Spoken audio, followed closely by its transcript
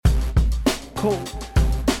Cold,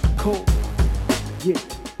 cold, yeah.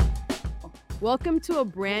 Welcome to a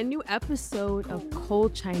brand new episode of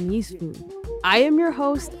Cold Chinese Food. I am your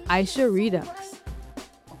host, Aisha Redux.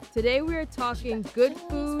 Today we are talking good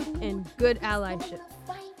food and good allyship.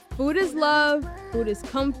 Food is love, food is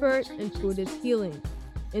comfort, and food is healing.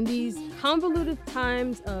 In these convoluted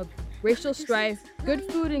times of racial strife, good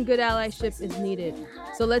food and good allyship is needed.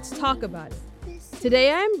 So let's talk about it.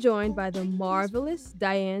 Today I am joined by the marvelous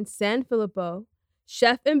Diane Sanfilippo,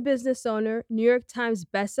 chef and business owner, New York Times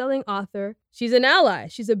bestselling author. She's an ally.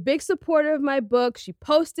 She's a big supporter of my book. She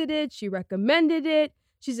posted it. She recommended it.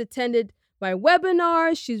 She's attended my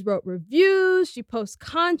webinars. She's wrote reviews. She posts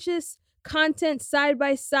conscious content side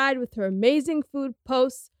by side with her amazing food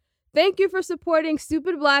posts. Thank you for supporting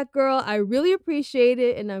Stupid Black Girl. I really appreciate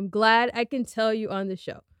it, and I'm glad I can tell you on the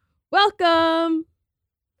show. Welcome.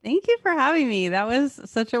 Thank you for having me. That was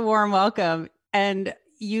such a warm welcome. And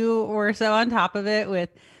you were so on top of it with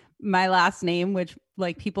my last name, which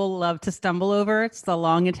like people love to stumble over. It's the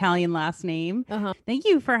long Italian last name. Thank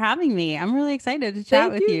you for having me. I'm really excited to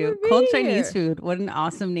chat with you. Cold Chinese Food. What an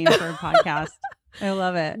awesome name for a podcast. I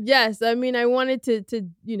love it. Yes. I mean, I wanted to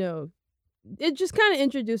it just kind of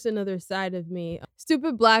introduced another side of me.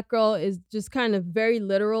 Stupid Black Girl is just kind of very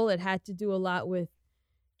literal. It had to do a lot with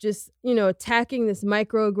just, attacking this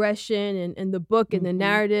microaggression and the book and the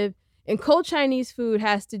narrative. And Cold Chinese Food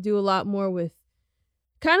has to do a lot more with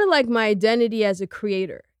kind of like my identity as a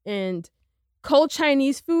creator. And Cold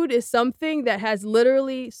Chinese Food is something that has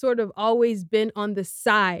literally sort of always been on the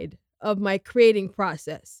side of my creating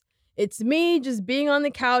process. It's me just being on the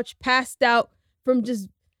couch, passed out from just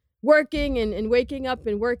working and waking up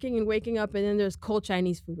and working and waking up. And then there's Cold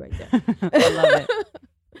Chinese Food right there. I love it.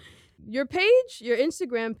 Your page, your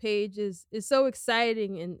Instagram page is so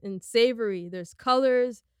exciting and savory. There's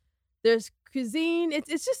colors, there's cuisine.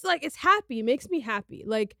 It's just like, it's happy. It makes me happy.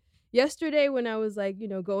 Like yesterday when I was like,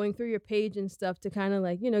 going through your page and stuff to kind of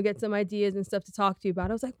like, get some ideas and stuff to talk to you about,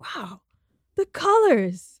 I was like, wow, the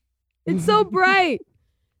colors. It's so bright.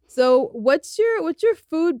 So what's your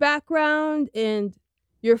food background and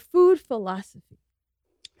your food philosophy?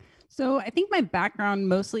 So I think my background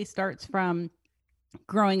mostly starts from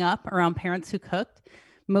growing up around parents who cooked,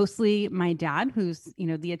 mostly my dad, who's,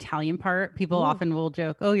 the Italian part. People often will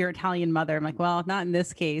joke, oh, you're Italian mother. I'm like, well, not in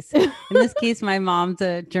this case. In this case, my mom's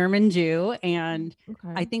a German Jew. And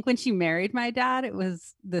I think when she married my dad, it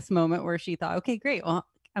was this moment where she thought, okay, great. Well,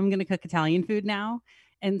 I'm going to cook Italian food now.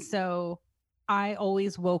 And so I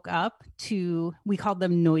always woke up to, we called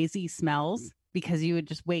them noisy smells, because you would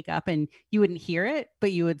just wake up and you wouldn't hear it,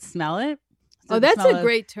 but you would smell it. So that's a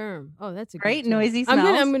great term. Oh, that's a great term. Noisy smells.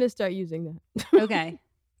 I'm gonna start using that. Okay.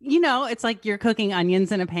 It's like you're cooking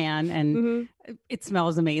onions in a pan and it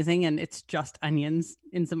smells amazing and it's just onions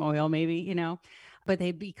in some oil maybe, but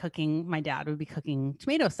my dad would be cooking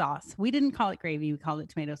tomato sauce. We didn't call it gravy. We called it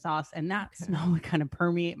tomato sauce. And that smell would kind of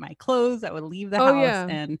permeate my clothes. I would leave the house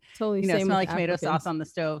and totally smell like tomato sauce on the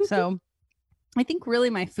stove. So I think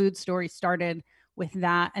really my food story started with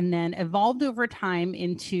that and then evolved over time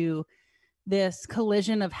into this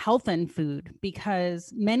collision of health and food,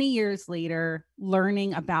 because many years later,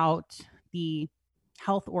 learning about the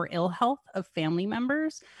health or ill health of family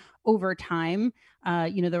members over time,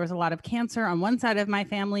 there was a lot of cancer on one side of my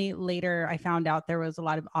family. Later, I found out there was a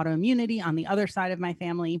lot of autoimmunity on the other side of my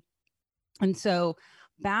family. And so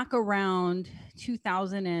back around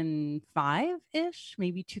 2005-ish,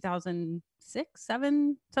 maybe 2006,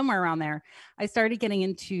 7, somewhere around there, I started getting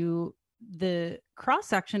into the cross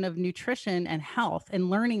section of nutrition and health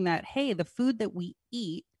and learning that, hey, the food that we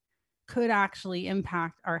eat could actually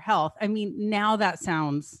impact our health. I mean, now that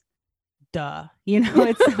sounds duh,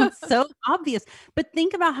 it sounds so obvious, but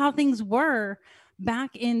think about how things were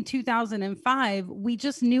back in 2005. We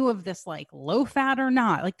just knew of this like low fat or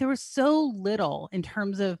not. Like there was so little in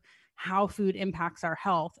terms of how food impacts our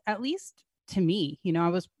health, at least to me. I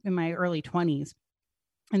was in my early 20s.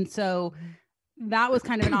 And so that was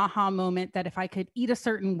kind of an aha moment that if I could eat a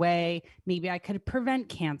certain way, maybe I could prevent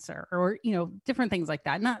cancer or, different things like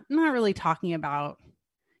that. Not really talking about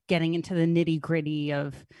getting into the nitty gritty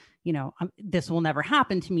of, this will never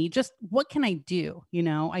happen to me. Just what can I do?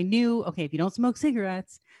 I knew, okay, if you don't smoke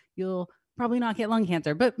cigarettes, you'll probably not get lung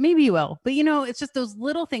cancer, but maybe you will. But, it's just those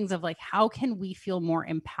little things of like, how can we feel more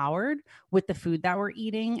empowered with the food that we're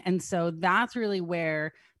eating? And so that's really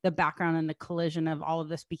where the background and the collision of all of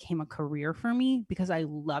this became a career for me, because I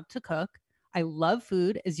love to cook. I love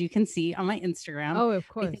food, as you can see on my Instagram. Oh, of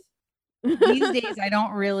course. These days, I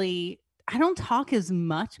don't talk as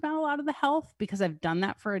much about a lot of the health because I've done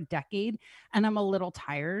that for a decade and I'm a little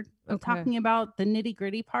tired of talking about the nitty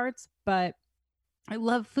gritty parts. But I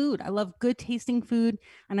love food. I love good tasting food.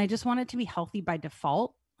 And I just want it to be healthy by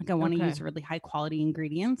default. Like I want to Okay. use really high quality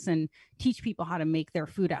ingredients and teach people how to make their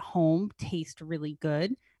food at home taste really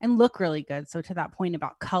good and look really good. So to that point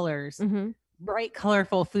about colors, Mm-hmm. bright,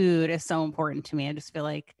 colorful food is so important to me. I just feel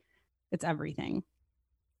like it's everything.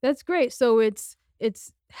 That's great. So it's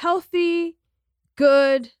healthy,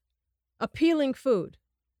 good, appealing food.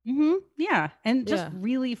 Yeah. And just Yeah.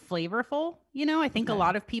 really flavorful. I think a Okay.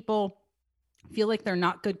 lot of people feel like they're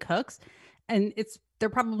not good cooks, and they're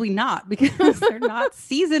probably not because they're not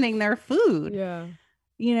seasoning their food. Yeah.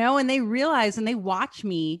 And they realize and they watch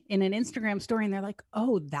me in an Instagram story and they're like,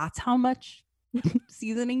 oh, that's how much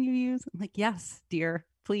seasoning you use? I'm like, yes, dear,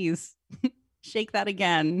 please shake that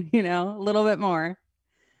again, a little bit more.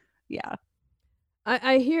 Yeah.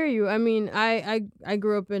 I hear you. I mean, I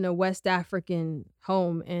grew up in a West African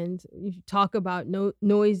home, and you talk about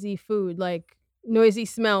noisy food, like noisy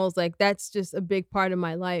smells, like that's just a big part of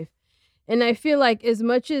my life. And I feel like as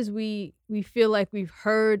much as we feel like we've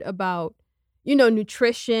heard about,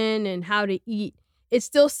 nutrition and how to eat, it's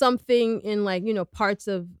still something in, like, parts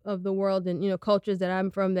of the world and, cultures that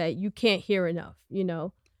I'm from that you can't hear enough.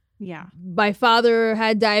 Yeah. My father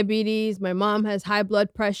had diabetes, my mom has high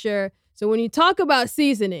blood pressure. So when you talk about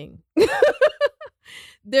seasoning,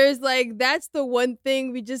 there's like, that's the one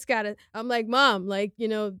thing we just gotta, I'm like, Mom, like,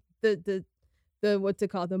 the what's it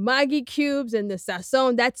called? The Maggi cubes and the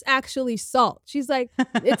Sazon, that's actually salt. She's like,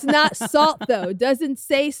 it's not salt though. It doesn't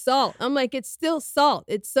say salt. I'm like, it's still salt.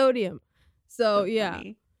 It's sodium. So yeah.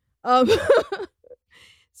 Funny. Um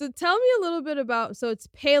so tell me a little bit about, so it's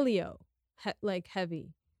paleo, like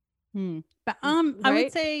heavy. But I would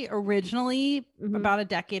Right? say originally Mhm. about a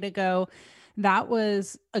decade ago, that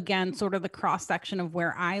was again sort of the cross section of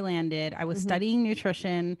where I landed. I was Mhm. studying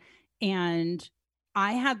nutrition, and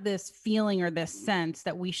I had this feeling or this sense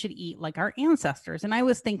that we should eat like our ancestors. And I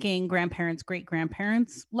was thinking grandparents, great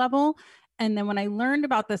grandparents level. And then when I learned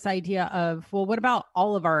about this idea of, well, what about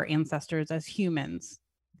all of our ancestors as humans?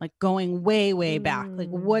 Like going way, way back. Like,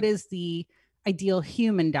 what is the ideal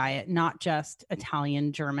human diet, not just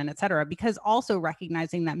Italian, German, et cetera? Because also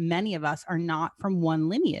recognizing that many of us are not from one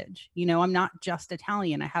lineage. I'm not just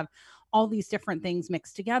Italian. I have all these different things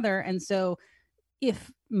mixed together. And so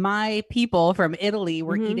if my people from Italy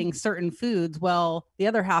were Mhm. eating certain foods, well, the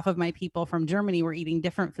other half of my people from Germany were eating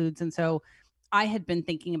different foods. And so I had been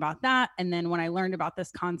thinking about that. And then when I learned about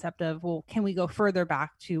this concept of, well, can we go further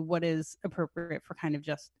back to what is appropriate for kind of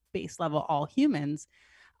just base level all humans?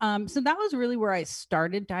 So that was really where I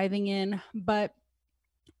started diving in. But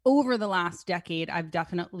over the last decade, I've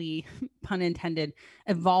definitely, pun intended,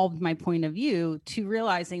 evolved my point of view to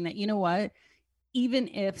realizing that, what, even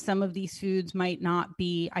if some of these foods might not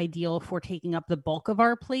be ideal for taking up the bulk of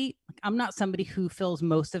our plate, like I'm not somebody who fills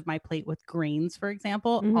most of my plate with grains, for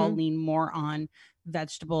example. I'll Mhm. lean more on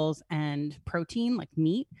vegetables and protein, like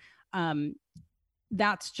meat. Um,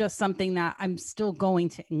 that's just something that I'm still going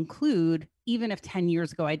to include, even if 10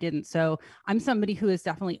 years ago I didn't. So I'm somebody who is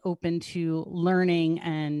definitely open to learning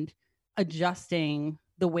and adjusting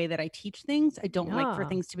the way that I teach things. I don't like for Yeah.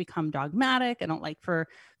 things to become dogmatic. I don't like for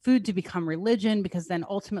food to become religion, because then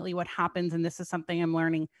ultimately what happens, and this is something I'm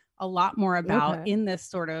learning a lot more about Okay. in this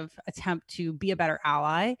sort of attempt to be a better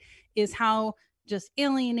ally, is how just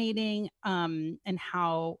alienating and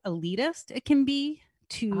how elitist it can be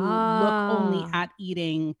to look only Ah. at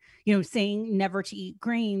eating, saying never to eat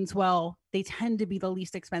grains. Well, they tend to be the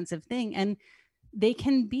least expensive thing, and they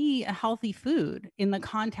can be a healthy food in the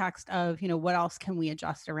context of, what else can we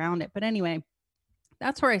adjust around it. But anyway,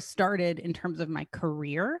 that's where I started in terms of my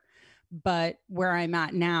career. But where I'm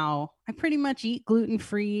at now, I pretty much eat gluten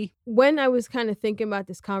free. When I was kind of thinking about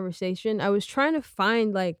this conversation, I was trying to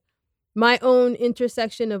find like my own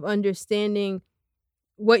intersection of understanding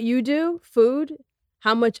what you do, food,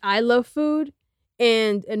 how much I love food,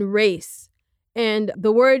 and race. And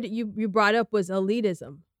the word you brought up was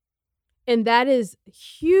elitism. And that is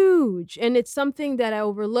huge. And it's something that I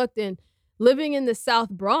overlooked. And living in the South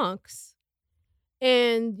Bronx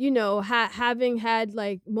and, having had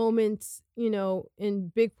like moments,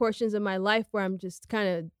 in big portions of my life where I'm just kind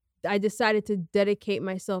of, I decided to dedicate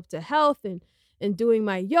myself to health and doing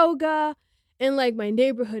my yoga. And like my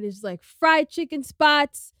neighborhood is like fried chicken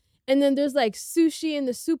spots. And then there's like sushi in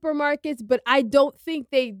the supermarkets, but I don't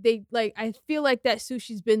think they like, I feel like that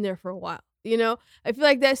sushi's been there for a while. I feel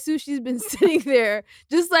like that sushi's been sitting there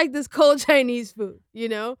just like this cold Chinese food.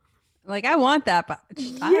 Like, I want that, but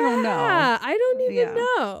I don't know. Yeah, I don't even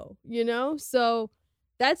Yeah. know. So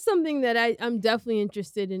that's something that I'm definitely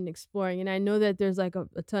interested in exploring. And I know that there's like a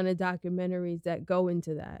ton of documentaries that go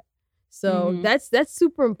into that. So Mhm. that's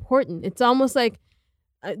super important. It's almost like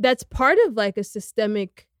that's part of like a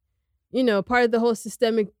systemic, part of the whole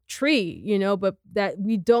systemic tree, but that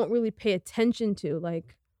we don't really pay attention to.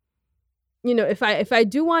 Like, if I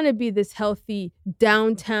do want to be this healthy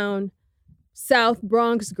downtown South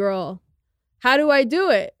Bronx girl, how do I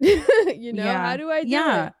do it? How do I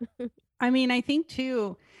do it? I mean, I think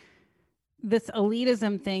too, this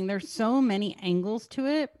elitism thing, there's so many angles to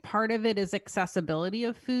it. Part of it is accessibility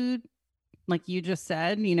of food. Like you just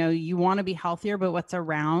said, you want to be healthier, but what's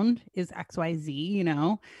around is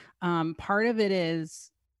XYZ, part of it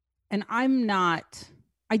is, and I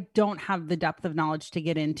don't have the depth of knowledge to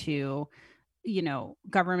get into,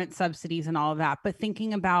 government subsidies and all of that, but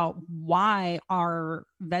thinking about why are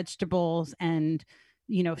vegetables and,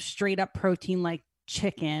 straight up protein like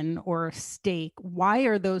chicken or steak, why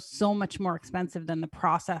are those so much more expensive than the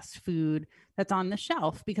processed food that's on the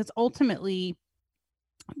shelf? Because ultimately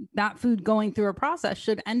that food going through a process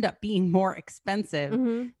should end up being more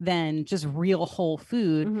expensive than just real whole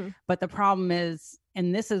food. But the problem is,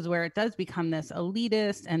 and this is where it does become this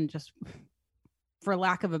elitist and just, for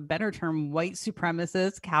lack of a better term, white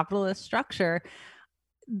supremacist capitalist structure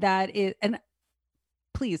that is, and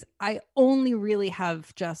please, I only really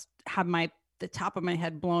have just had the top of my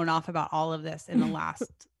head blown off about all of this in the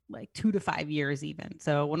last like 2 to 5 years even.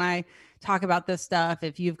 So when I talk about this stuff,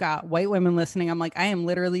 if you've got white women listening, I'm like, I am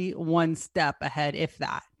literally one step ahead, if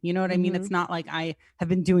that. You know what I mean? It's not like I have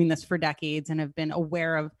been doing this for decades and have been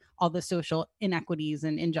aware of all the social inequities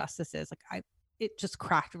and injustices. Like it just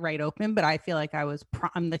cracked right open, but I feel like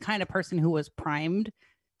I'm the kind of person who was primed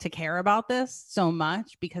to care about this so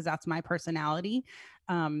much because that's my personality.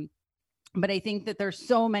 But I think that there's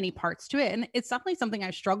so many parts to it. And it's definitely something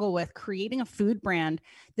I struggle with, creating a food brand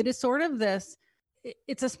that is sort of this,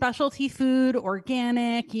 it's a specialty food,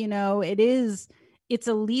 organic, it's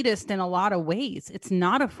elitist in a lot of ways. It's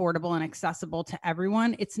not affordable and accessible to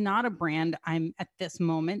everyone. It's not a brand I'm at this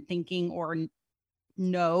moment thinking or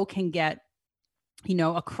know can get,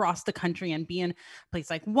 across the country and be in a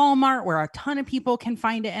place like Walmart where a ton of people can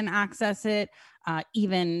find it and access it.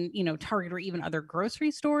 Even, Target or even other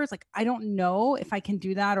grocery stores. Like, I don't know if I can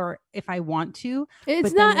do that or if I want to.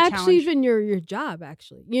 It's not actually even your job,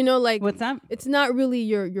 actually. Like, what's that? It's not really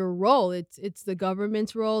your role. It's the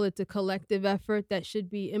government's role. It's a collective effort that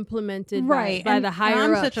should be implemented by the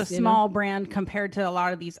higher ups. I'm such a small brand compared to a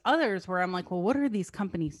lot of these others where I'm like, well, what are these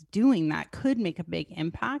companies doing that could make a big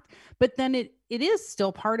impact? But then it is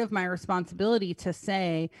still part of my responsibility to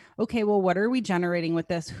say, okay, well, what are we generating with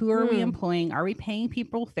this? Who are we employing? Are we paying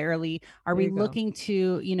people fairly? Are we looking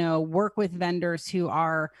to, work with vendors who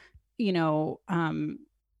are, taking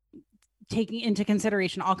into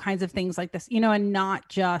consideration all kinds of things like this, and not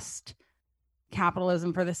just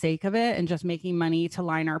capitalism for the sake of it and just making money to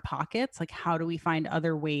line our pockets? Like, how do we find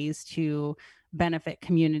other ways to benefit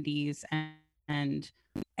communities and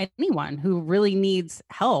anyone who really needs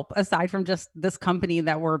help aside from just this company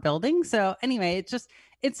that we're building? So anyway,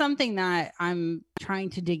 it's something that I'm trying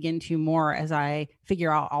to dig into more as I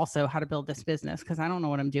figure out also how to build this business, because I don't know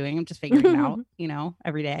what I'm doing. I'm just figuring it out,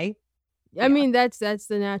 every day. I mean, that's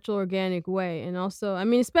the natural organic way. And also, I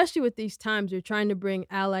mean, especially with these times, you're trying to bring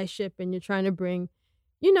allyship and you're trying to bring,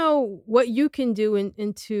 what you can do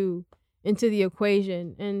into the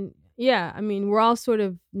equation. And yeah, I mean, we're all sort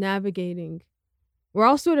of navigating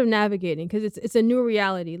because it's a new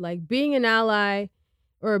reality. Like being an ally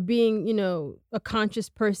or being, a conscious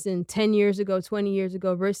person 10 years ago, 20 years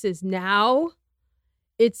ago versus now,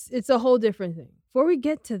 it's a whole different thing. Before we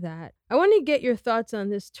get to that, I want to get your thoughts on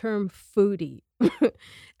this term foodie.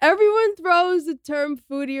 Everyone throws the term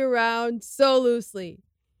foodie around so loosely.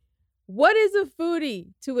 What is a foodie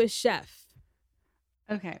to a chef?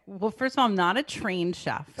 Okay. Well, first of all, I'm not a trained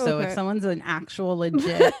chef. So if someone's an actual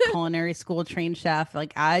legit culinary school trained chef,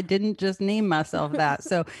 like I didn't just name myself that.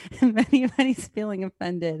 So if anybody's feeling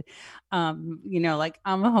offended, like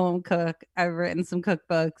I'm a home cook. I've written some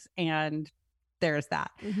cookbooks and there's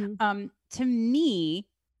that. To me,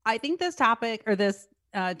 I think this topic or this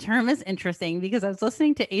term is interesting because I was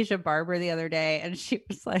listening to Asia Barber the other day and she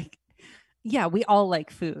was like, yeah, we all like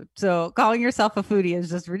food. So calling yourself a foodie is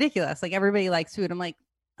just ridiculous. Like everybody likes food. I'm like,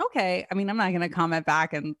 okay. I mean, I'm not going to comment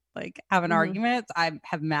back and like have an argument. I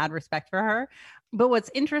have mad respect for her. But what's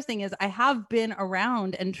interesting is I have been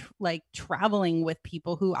around and traveling with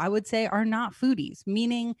people who I would say are not foodies,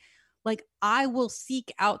 meaning like I will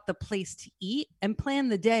seek out the place to eat and plan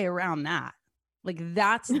the day around that. Like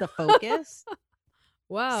that's the focus.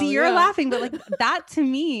 Wow. See, you're laughing, but like that to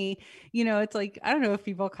me, it's like, I don't know if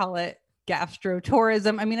people call it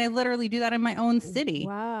gastrotourism. I mean, I literally do that in my own city.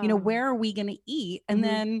 Wow. Where are we going to eat? And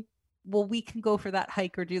then well, we can go for that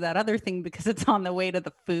hike or do that other thing because it's on the way to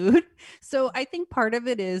the food. So I think part of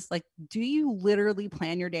it is like, do you literally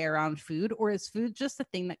plan your day around food, or is food just a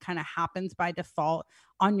thing that kind of happens by default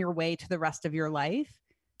on your way to the rest of your life?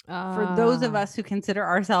 For those of us who consider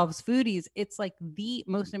ourselves foodies, it's like the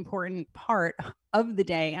most important part of the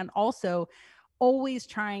day. And also always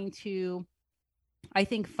trying to, I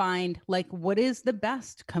think, find like, what is the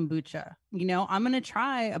best kombucha? You know, I'm going to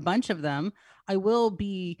try a bunch of them. I will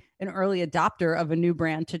be an early adopter of a new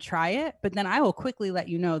brand to try it, but then I will quickly let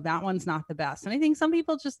you know that one's not the best. And I think some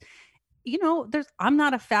people just, you know, I'm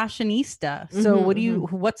not a fashionista. So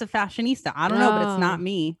what's a fashionista? I don't know, but it's not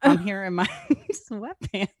me. I'm here in my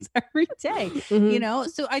sweatpants every day, you know?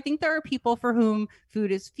 So I think there are people for whom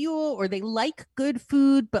food is fuel, or they like good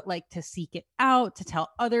food, but like to seek it out, to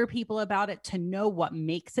tell other people about it, to know what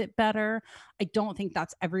makes it better. I don't think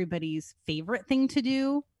that's everybody's favorite thing to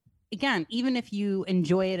do. Again, even if you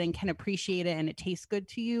enjoy it and can appreciate it and it tastes good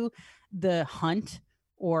to you, the hunt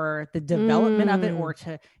or the development of it, or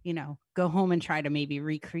to, you know, go home and try to maybe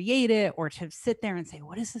recreate it, or to sit there and say,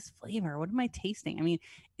 what is this flavor? What am I tasting? I mean,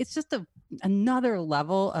 it's just another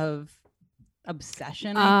level of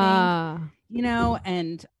obsession, I think, you know,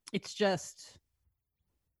 and it's just,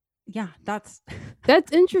 yeah, that's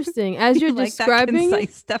interesting. As you're like describing that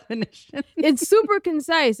concise definition. It's super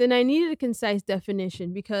concise, and I needed a concise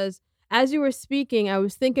definition because as you were speaking, I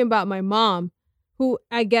was thinking about my mom, who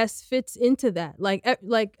I guess fits into that. Like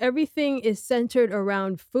everything is centered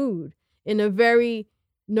around food in a very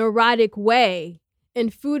neurotic way.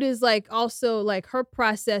 And food is like also like her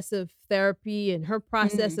process of therapy and her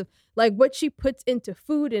process of like what she puts into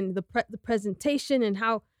food and the presentation and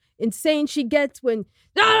how insane she gets when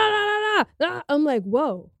I'm like,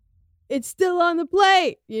 whoa, it's still on the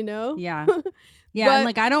plate, you know? Yeah. Yeah. And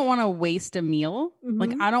like, I don't want to waste a meal.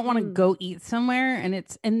 Like, I don't want to go eat somewhere.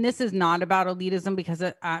 And this is not about elitism, because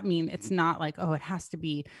it's not like, oh, it has to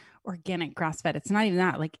be organic, grass fed. It's not even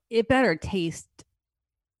that. Like, it better taste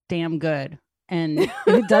damn good. And if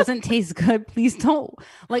it doesn't taste good, please don't.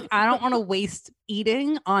 Like, I don't want to waste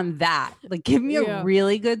eating on that. Like, give me a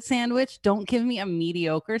really good sandwich. Don't give me a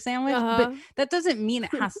mediocre sandwich. But that doesn't mean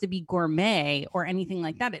it has to be gourmet or anything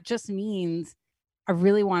like that. It just means I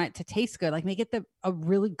really want it to taste good. Like, make it a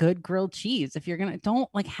really good grilled cheese. If you're going to, don't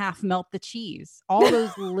like half melt the cheese. All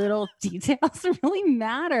those little details really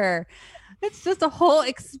matter. It's just a whole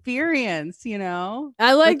experience, you know?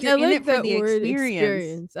 I like that word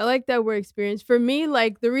experience. I like that word experience. For me,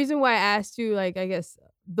 like, the reason why I asked you, like, I guess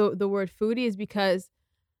the word foodie is because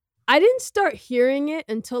I didn't start hearing it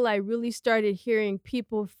until I really started hearing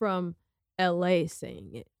people from LA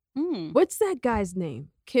saying it. What's that guy's name?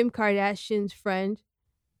 Kim Kardashian's friend.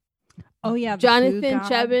 Oh yeah, Jonathan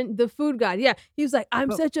Cheban, the food god. Yeah, he was like,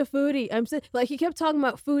 I'm such a foodie. Like, he kept talking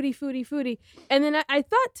about foodie. And then I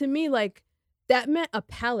thought, to me, like, that meant a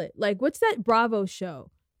palate. Like, what's that Bravo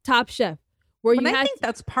show, Top Chef, where I think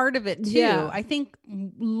that's part of it too. Yeah. I think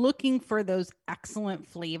looking for those excellent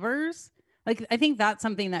flavors. Like, I think that's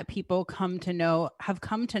something that people have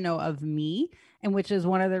come to know of me, and which is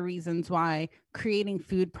one of the reasons why creating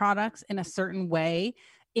food products in a certain way,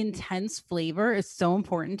 intense flavor, is so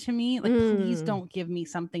important to me. Like, please don't give me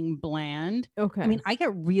something bland. Okay. I mean, I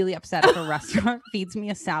get really upset if a restaurant feeds me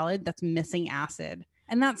a salad that's missing acid,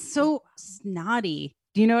 and that's so snotty.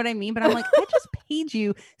 Do you know what I mean? But I'm like, I just paid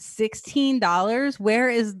you $16. Where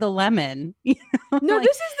is the lemon? You know? No, like,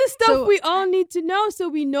 this is the stuff we all need to know, so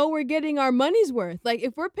we know we're getting our money's worth. Like,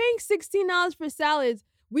 if we're paying $16 for salads,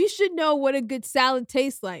 we should know what a good salad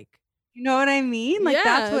tastes like. You know what I mean? Like,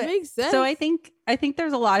 that's what makes sense. So I think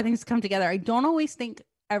there's a lot of things to come together. I don't always think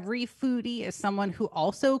every foodie is someone who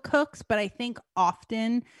also cooks, but I think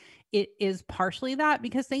often it is partially that,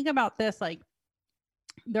 because think about this, like,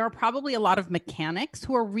 there are probably a lot of mechanics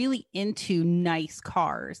who are really into nice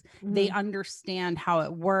cars. They understand how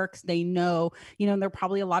it works. They know, you know, there are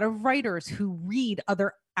probably a lot of writers who read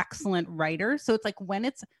other excellent writers. So it's like, when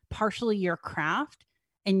it's partially your craft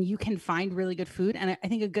and you can find really good food. And I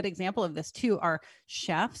think a good example of this too are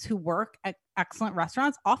chefs who work at excellent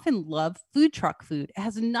restaurants often love food truck food. It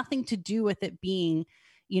has nothing to do with it being,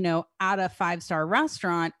 you know, at a 5-star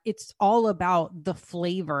restaurant. It's all about the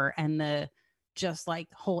flavor and the just like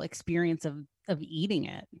whole experience of eating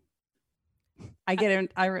it. I get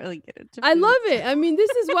it. I really get it. I love it. I mean, this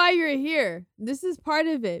is why you're here. This is part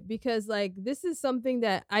of it, because like, this is something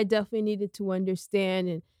that I definitely needed to understand.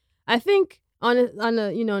 And I think on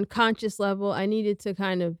a you know, unconscious level, I needed to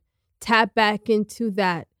kind of tap back into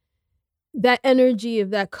that energy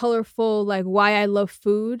of that colorful, like, why I love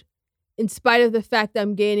food, in spite of the fact that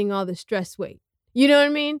I'm gaining all the stress weight. You know what I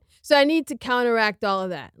mean? So I need to counteract all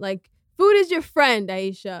of that. Like, Food is your friend,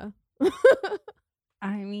 Aisha.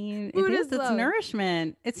 I mean, Food it is is. It's love.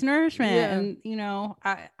 nourishment. It's nourishment. Yeah. And, you know,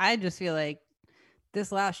 I just feel like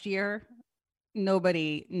this last year,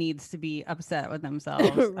 nobody needs to be upset with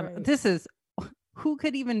themselves. Right. This is, who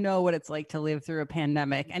could even know what it's like to live through a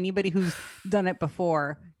pandemic? Anybody who's done it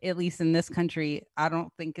before, at least in this country, I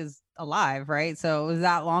don't think is alive, right? So it was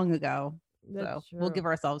that long ago. That's So we'll true. give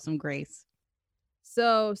ourselves some grace.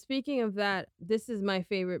 So speaking of that, this is my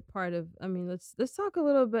favorite part of. I mean, let's talk a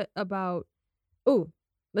little bit about. Oh,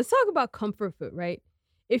 let's talk about comfort food, right?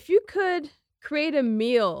 If you could create a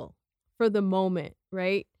meal for the moment,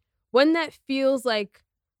 right? One that feels like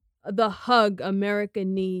the hug America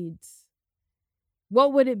needs,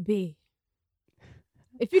 what would it be?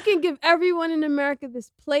 If you can give everyone in America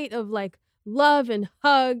this plate of like love and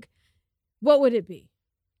hug, what would it be?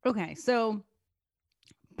 Okay, so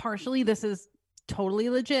partially this is totally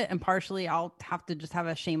legit, and partially I'll have to just have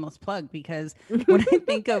a shameless plug, because when I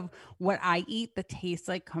think of what I eat that tastes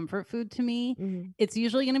like comfort food to me, it's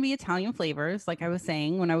usually going to be Italian flavors. Like I was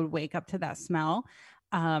saying, when I would wake up to that smell,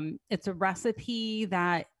 it's a recipe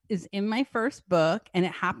that is in my first book, and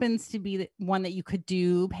it happens to be the one that you could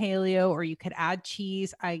do paleo, or you could add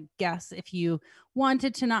cheese. I guess if you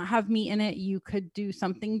wanted to not have meat in it, you could do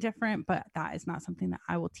something different, but that is not something that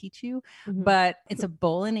I will teach you. But it's a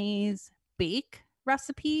bolognese bake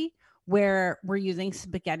recipe where we're using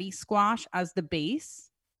spaghetti squash as the base.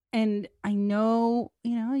 And I know,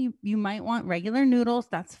 you might want regular noodles,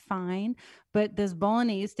 that's fine. But this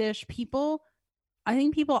bolognese dish, I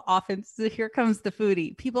think people often, so here comes the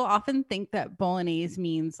foodie, people often think that bolognese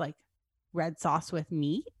means like red sauce with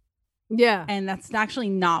meat. Yeah. And that's actually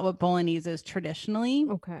not what bolognese is traditionally.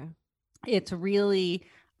 Okay. It's really,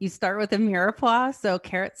 you start with a mirepoix, so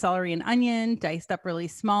carrot, celery, and onion, diced up really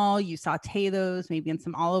small. You saute those maybe in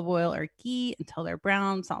some olive oil or ghee until they're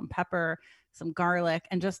brown, salt and pepper, some garlic,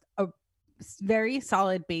 and just a very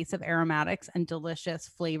solid base of aromatics and delicious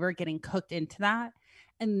flavor getting cooked into that.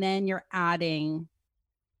 And then you're adding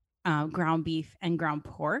ground beef and ground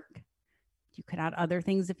pork. You could add other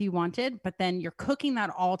things if you wanted, but then you're cooking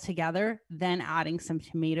that all together, then adding some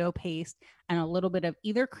tomato paste and a little bit of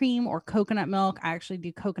either cream or coconut milk. I actually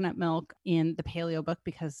do coconut milk in the paleo book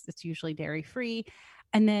because it's usually dairy free.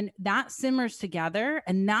 And then that simmers together.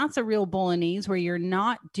 And that's a real bolognese where you're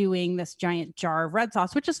not doing this giant jar of red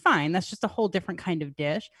sauce, which is fine. That's just a whole different kind of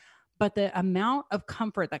dish. But the amount of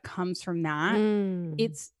comfort that comes from that,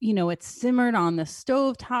 it's simmered on the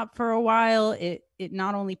stovetop for a while. It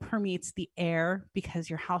not only permeates the air because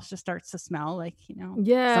your house just starts to smell like,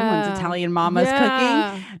 someone's Italian mama's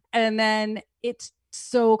cooking. And then it's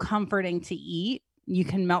so comforting to eat. You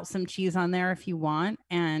can melt some cheese on there if you want.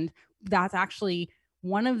 And that's actually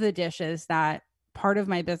one of the dishes that part of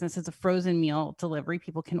my business is a frozen meal delivery.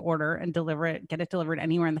 People can order and get it delivered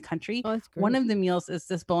anywhere in the country. Oh, that's great. One of the meals is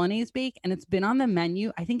this bolognese bake, and it's been on the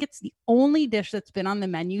menu. I think it's the only dish that's been on the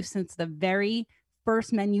menu since the very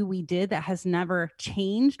first menu we did that has never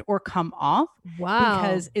changed or come off. Wow.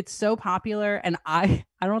 Because it's so popular, and I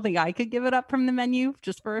don't think I could give it up from the menu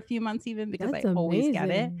just for a few months even, because That's I always get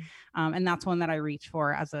it. amazing. And that's one that I reach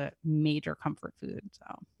for as a major comfort food. So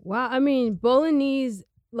Wow. I mean, bolognese,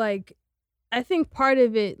 like, I think part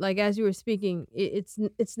of it, like as you were speaking, it's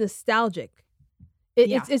nostalgic.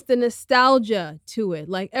 It's the nostalgia to it.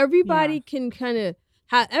 Like everybody can kind of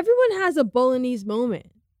everyone has a bolognese moment,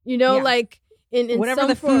 like in whatever some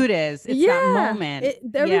the form. food is, it's that moment.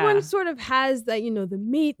 Everyone sort of has that, the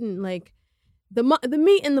meat and like the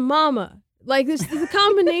meat and the mama. Like there's a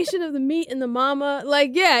combination of the meat and the mama.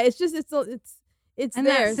 Like it's and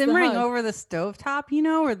there. that simmering over the stovetop,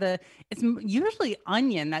 or it's usually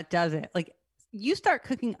onion that does it. Like you start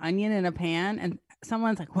cooking onion in a pan and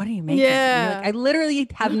someone's like, "What are you making?" Yeah. Like, I literally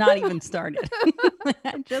have not even started.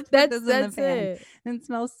 I just put this in the pan. It. And it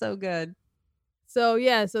smells so good. So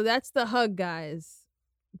so that's the hug, guys.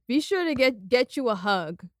 Be sure to get you a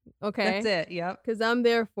hug. Okay. That's it. Yep. Because I'm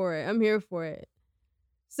there for it. I'm here for it.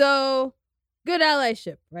 So good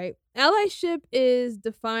allyship, right? Allyship is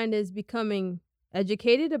defined as becoming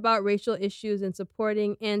educated about racial issues and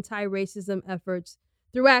supporting anti-racism efforts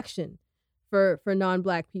through action for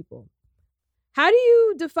non-Black people. How do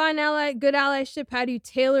you define good allyship? How do you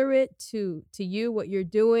tailor it to you, what you're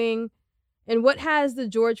doing? And what has the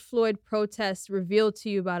George Floyd protests revealed to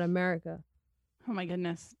you about America? Oh my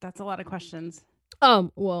goodness. That's a lot of questions.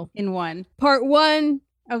 Well, in one. Part one.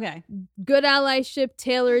 Okay. Good allyship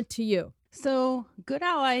tailored to you. So good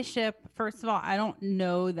allyship, first of all, I don't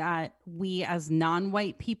know that we as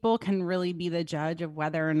non-white people can really be the judge of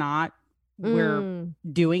whether or not we're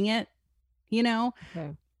doing it.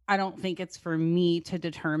 Okay. I don't think it's for me to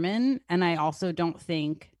determine. And I also don't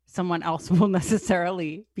think someone else will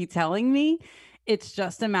necessarily be telling me. It's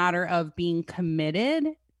just a matter of being committed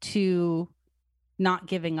to not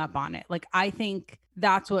giving up on it. Like, I think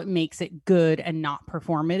that's what makes it good and not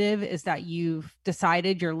performative, is that you've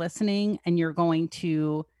decided you're listening and you're going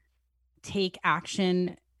to take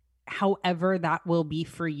action however that will be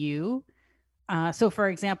for you. So for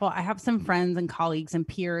example, I have some friends and colleagues and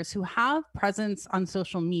peers who have presence on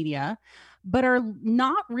social media, but are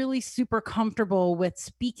not really super comfortable with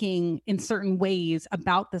speaking in certain ways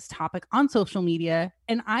about this topic on social media.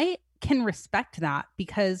 And I can respect that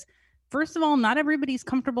because, first of all, not everybody's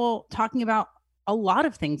comfortable talking about a lot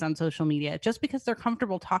of things on social media. Just because they're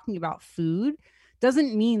comfortable talking about food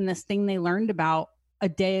doesn't mean this thing they learned about a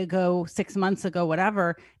day ago, 6 months ago,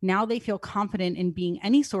 whatever, now they feel confident in being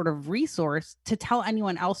any sort of resource to tell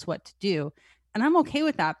anyone else what to do. And I'm okay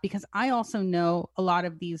with that because I also know a lot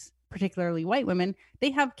of these, particularly white women, they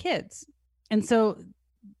have kids. And so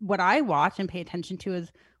what I watch and pay attention to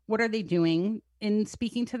is, what are they doing in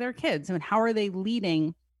speaking to their kids, and how are they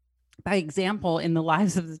leading by example in the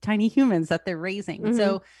lives of the tiny humans that they're raising? Mhm.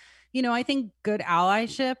 So, I think good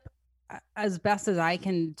allyship, as best as I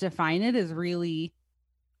can define it, is really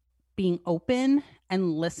being open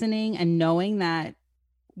and listening and knowing that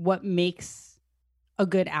what makes a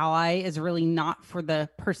good ally is really not for the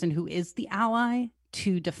person who is the ally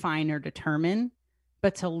to define or determine,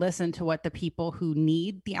 but to listen to what the people who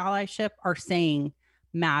need the allyship are saying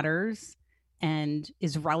matters and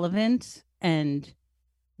is relevant and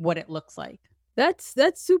what it looks like. That's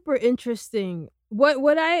super interesting.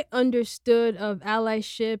 What I understood of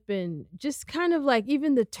allyship and just kind of like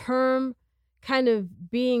even the term kind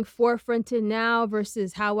of being forefronted now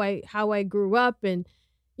versus how I grew up, and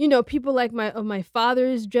people like my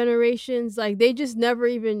father's generations, like they just never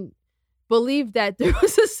even believed that there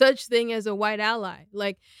was a such thing as a white ally.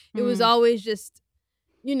 Like it was always just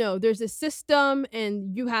there's a system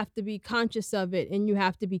and you have to be conscious of it and you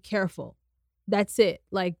have to be careful. That's it.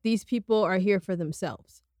 Like these people are here for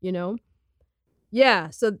themselves,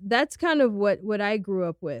 Yeah, so that's kind of what I grew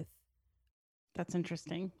up with. That's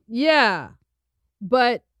interesting. Yeah.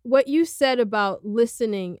 But what you said about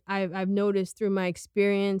listening, I've noticed through my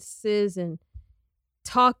experiences and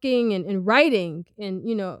talking and writing,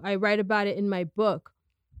 and I write about it in my book.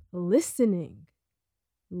 Listening.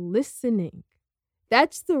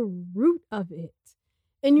 That's the root of it.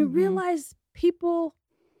 And you realize people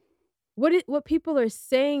what people are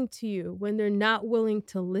saying to you when they're not willing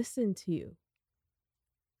to listen to you.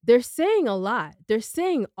 They're saying a lot. They're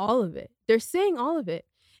saying all of it.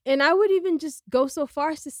 And I would even just go so far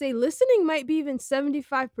as to say listening might be even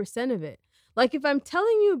 75% of it. Like if I'm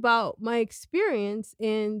telling you about my experience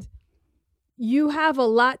and you have a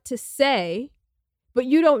lot to say, but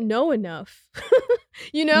you don't know enough,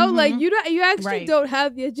 like you actually don't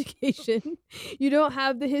have the education, you don't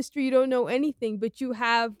have the history, you don't know anything, but you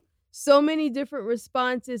have so many different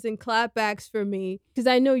responses and clapbacks for me because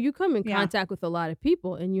I know you come in contact with a lot of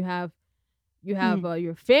people and you have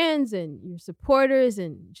your fans and your supporters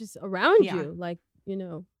and just around you, like,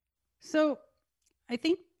 So I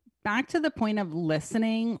think back to the point of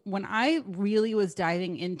listening, when I really was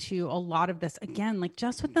diving into a lot of this, again, like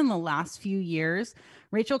just within the last few years,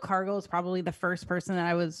 Rachel Cargle is probably the first person that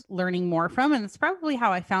I was learning more from. And it's probably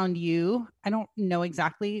how I found you. I don't know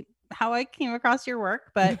exactly how I came across your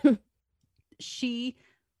work, but she,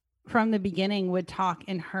 from the beginning, would talk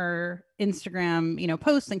in her Instagram,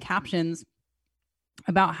 posts and captions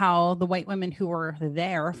about how the white women who were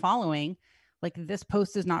there following, like, this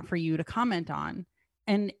post is not for you to comment on.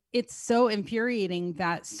 And it's so infuriating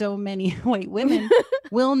that so many white women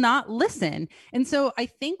will not listen. And so I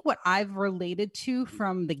think what I've related to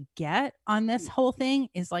from the get on this whole thing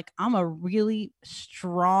is like, I'm a really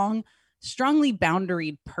strongly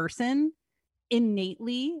boundaried person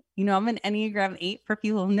innately. I'm an Enneagram 8 for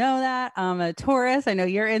people who know that. I'm a Taurus. I know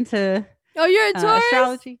you're into you're a Taurus?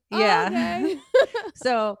 Astrology. Yeah. Okay.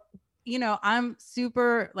 So, I'm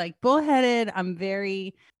super like bullheaded.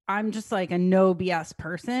 I'm just like a no BS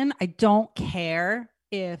person. I don't care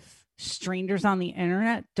if strangers on the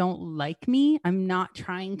internet don't like me. I'm not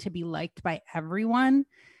trying to be liked by everyone.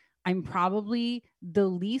 I'm probably the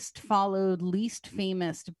least followed, least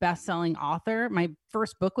famous best-selling author. My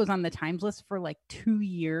first book was on the Times list for like 2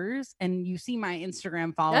 years. And you see my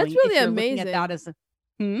Instagram following. That's really if you're amazing. looking at that as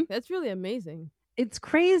That's really amazing. It's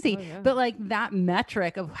crazy. Oh, yeah. But like that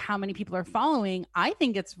metric of how many people are following, I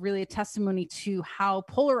think it's really a testimony to how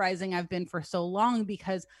polarizing I've been for so long,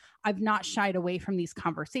 because I've not shied away from these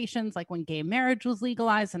conversations. Like when gay marriage was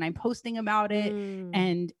legalized and I'm posting about it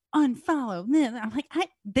and unfollow. I'm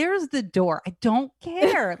like, there's the door. I don't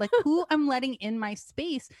care. Like who I'm letting in my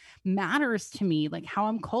space matters to me. Like how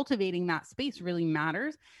I'm cultivating that space really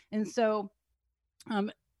matters. And so,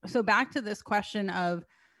 so back to this question of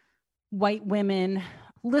white women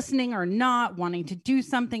listening or not, wanting to do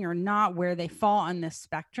something or not, where they fall on this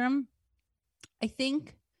spectrum. I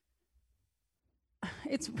think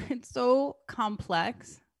it's so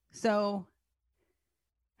complex. So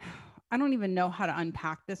I don't even know how to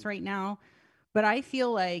unpack this right now, but I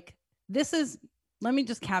feel like let me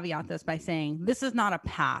just caveat this by saying this is not a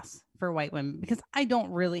pass for white women, because I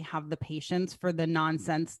don't really have the patience for the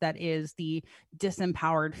nonsense that is the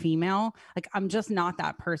disempowered female. Like I'm just not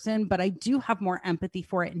that person, but I do have more empathy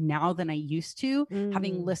for it now than I used to,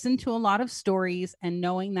 having listened to a lot of stories and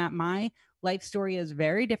knowing that my life story is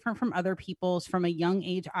very different from other people's. From a young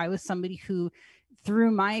age, I was somebody who, through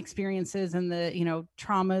my experiences and the,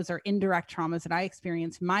 traumas or indirect traumas that I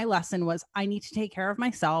experienced, my lesson was I need to take care of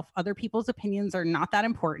myself. Other people's opinions are not that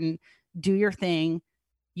important. Do your thing.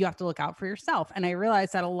 You have to look out for yourself. And I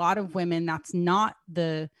realized that a lot of women, that's not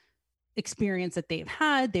the experience that they've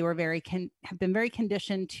had. They were have been very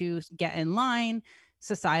conditioned to get in line,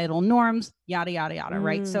 societal norms, yada, yada, yada.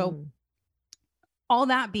 Right. So all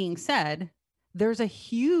that being said, there's a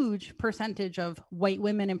huge percentage of white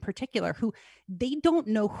women in particular who they don't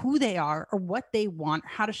know who they are or what they want,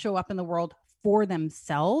 how to show up in the world for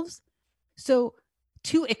themselves. So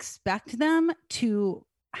to expect them to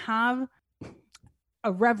have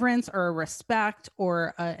a reverence or a respect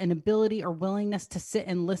or an ability or willingness to sit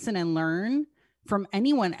and listen and learn from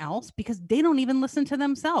anyone else, because they don't even listen to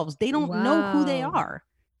themselves. They don't know who they are.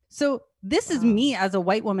 So this is me as a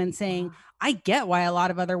white woman saying, I get why a lot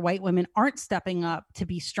of other white women aren't stepping up to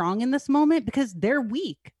be strong in this moment, because they're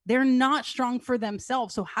weak. They're not strong for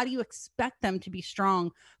themselves. So how do you expect them to be strong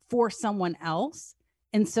for someone else?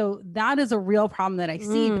 And so that is a real problem that I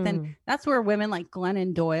see. But then that's where women like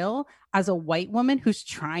Glennon Doyle, as a white woman who's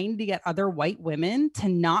trying to get other white women to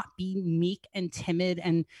not be meek and timid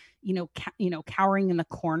and, cowering in the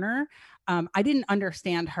corner. I didn't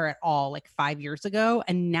understand her at all like 5 years ago.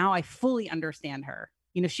 And now I fully understand her.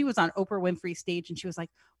 She was on Oprah Winfrey's stage and she was like,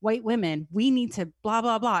 white women, we need to blah,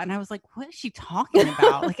 blah, blah. And I was like, what is she talking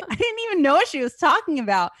about? Like, I didn't even know what she was talking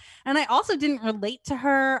about. And I also didn't relate to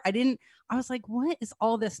her. I was like, what is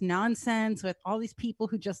all this nonsense with all these people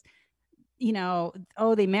who just,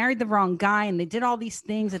 they married the wrong guy and they did all these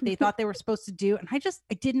things that they thought they were supposed to do. And I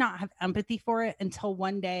did not have empathy for it until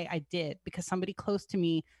one day I did, because somebody close to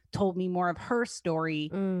me told me more of her story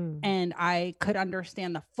and I could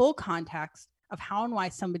understand the full context of how and why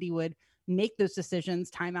somebody would make those decisions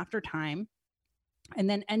time after time and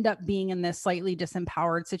then end up being in this slightly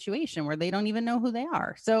disempowered situation where they don't even know who they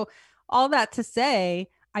are. So all that to say,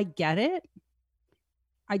 I get it.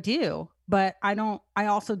 I do, but I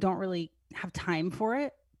also don't really have time for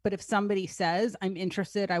it. But if somebody says, I'm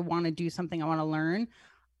interested, I want to do something, I want to learn,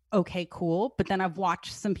 okay, cool. But then I've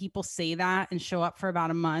watched some people say that and show up for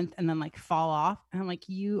about a month and then like fall off. And I'm like,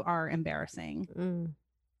 you are embarrassing.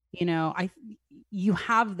 You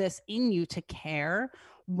have this in you to care.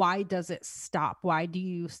 Why does it stop? Why do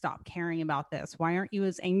you stop caring about this? Why aren't you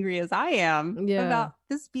as angry as I am about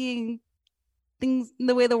this being things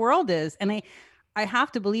the way the world is? And I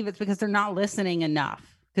have to believe it's because they're not listening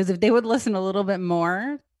enough. Because if they would listen a little bit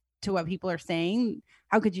more to what people are saying,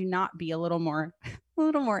 how could you not be a little more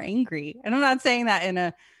angry? And I'm not saying that in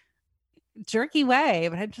a jerky way,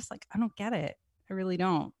 but I'm just like, I don't get it. I really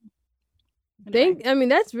don't.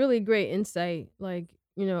 That's really great insight. Like,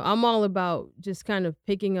 I'm all about just kind of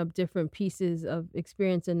picking up different pieces of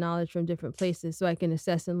experience and knowledge from different places so I can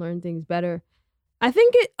assess and learn things better. I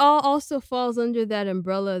think it all also falls under that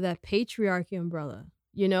umbrella, that patriarchy umbrella,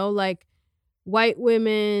 like white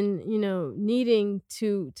women, needing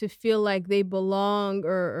to feel like they belong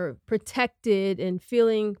or protected and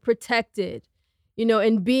feeling protected,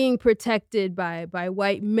 and being protected by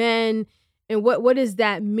white men. And what does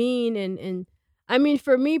that mean? And I mean,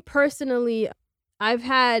 for me personally,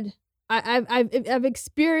 I've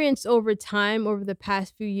experienced over time, over the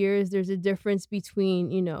past few years, there's a difference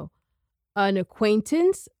between, an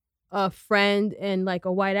acquaintance, a friend, and like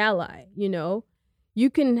a white ally. You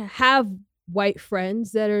can have white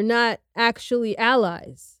friends that are not actually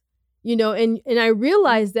allies, and I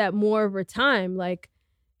realized that more over time, like,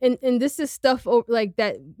 and this is stuff like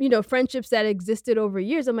that, friendships that existed over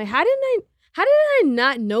years. I'm like, how did I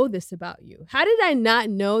not know this about you? How did I not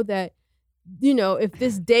know that, if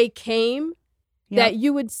this day came, that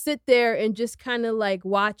you would sit there and just kind of like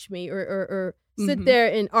watch me or sit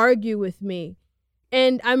there and argue with me.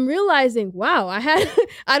 And I'm realizing, wow,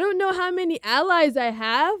 I don't know how many allies I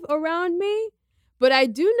have around me, but I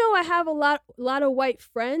do know I have a lot of white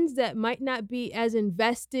friends that might not be as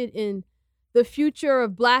invested in the future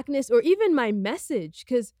of Blackness or even my message.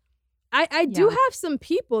 Because I do have some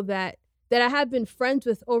people that I have been friends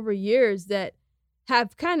with over years that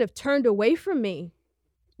have kind of turned away from me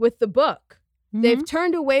with the book. They've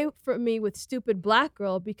turned away from me with Stupid Black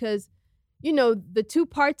Girl because, the two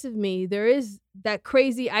parts of me, there is that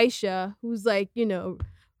crazy Aisha who's like,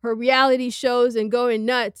 her reality shows and going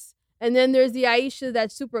nuts. And then there's the Aisha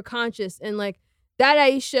that's super conscious. And like that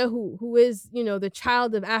Aisha who is, the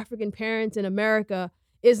child of African parents in America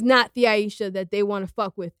is not the Aisha that they want to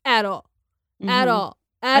fuck with at all. At all.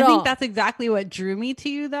 I think that's exactly what drew me to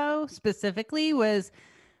you, though, specifically was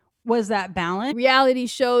that balance. Reality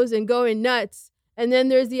shows and going nuts. And then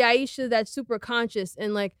there's the Aisha that's super conscious.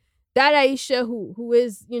 And like that Aisha who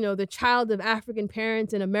is, the child of African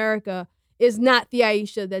parents in America is not the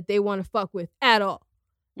Aisha that they want to fuck with at all.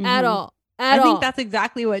 At all. I think that's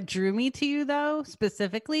exactly what drew me to you, though,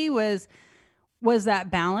 specifically was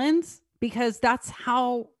that balance, because that's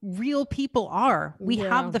how real people are. We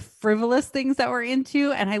have the frivolous things that we're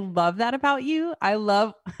into. And I love that about you. I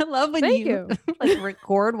love when you like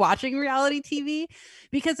record watching reality TV,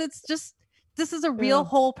 because it's just, this is a real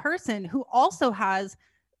whole person who also has,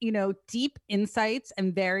 deep insights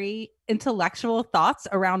and very intellectual thoughts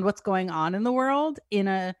around what's going on in the world in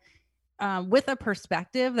a, with a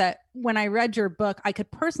perspective that when I read your book, I could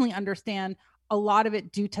personally understand a lot of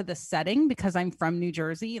it due to the setting, because I'm from New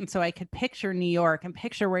Jersey. And so I could picture New York and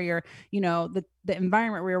picture where you're, the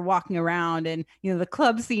environment where you're walking around and, the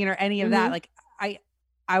club scene or any of that. Like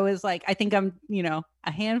I was like, I think I'm,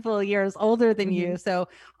 a handful of years older than you. So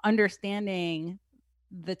understanding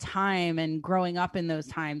the time and growing up in those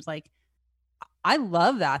times, like I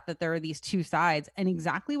love that there are these two sides, and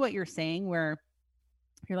exactly what you're saying, where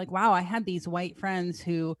you're like, wow, I had these white friends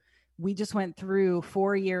who we just went through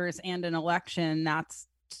 4 years and an election that's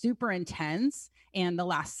super intense. And the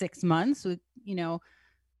last 6 months,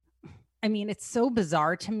 I mean, it's so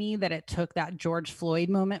bizarre to me that it took that George Floyd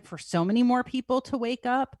moment for so many more people to wake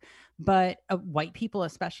up, but white people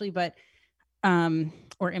especially, but,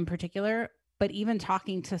 or in particular, but even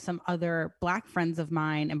talking to some other Black friends of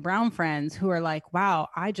mine and brown friends who are like, wow,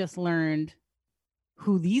 I just learned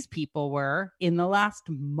who these people were in the last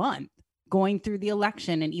month going through the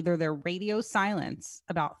election, and either their radio silence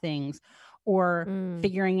about things or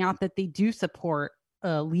figuring out that they do support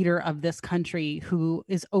a leader of this country who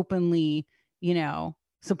is openly,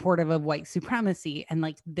 supportive of white supremacy. And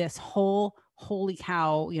like this whole holy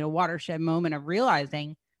cow, watershed moment of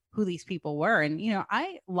realizing who these people were. And,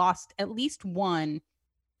 I lost at least one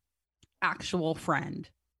actual friend,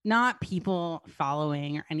 not people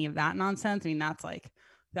following or any of that nonsense. I mean, that's like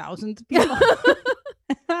thousands of people.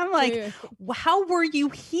 I'm like, how were you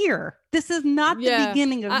here? This is not the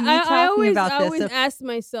beginning of me talking about this. I always ask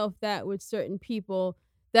myself that with certain people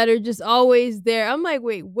that are just always there. I'm like,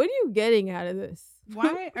 wait, what are you getting out of this?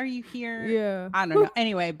 Why are you here? I don't know.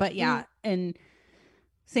 Anyway, but and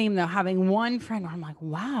same though, having one friend where I'm like,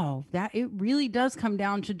 wow, that it really does come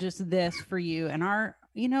down to just this for you, and our,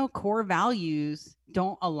 core values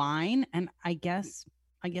don't align. And I guess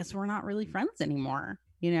we're not really friends anymore,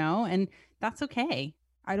 and that's okay.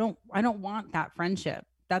 I don't want that friendship.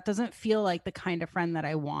 That doesn't feel like the kind of friend that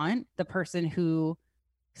I want. The person who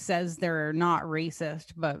says they're not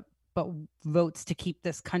racist, but votes to keep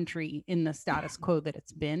this country in the status quo that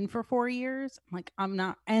it's been for 4 years. I'm like, I'm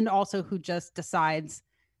not. And also who just decides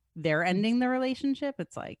they're ending the relationship.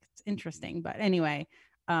 It's like, it's interesting. But anyway,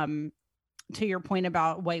 to your point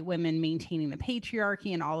about white women maintaining the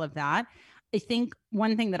patriarchy and all of that, I think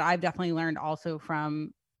one thing that I've definitely learned also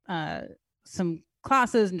from some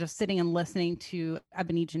classes and just sitting and listening to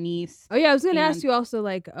Ebony Janice. Oh yeah, I was going to ask you also,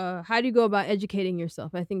 like, how do you go about educating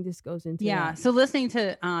yourself? I think this goes into that. So listening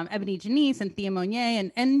to Ebony Janice and Thea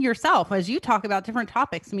Monier and yourself as you talk about different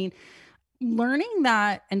topics. I mean, learning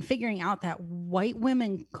that and figuring out that white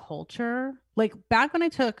women culture, like back when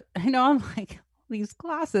I'm like these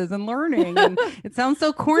classes and learning, and it sounds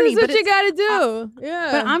so corny, but you got to do.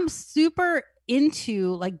 But I'm super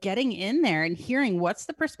into like getting in there and hearing what's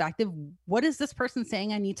the perspective, what is this person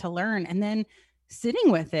saying I need to learn, and then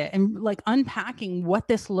sitting with it and like unpacking what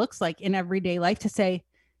this looks like in everyday life to say,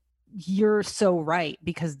 you're so right,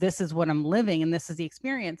 because this is what I'm living and this is the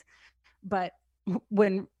experience. But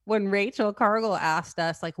when when Rachel Cargill asked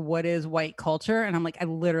us, like, what is white culture? And I'm like, I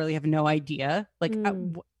literally have no idea. Like,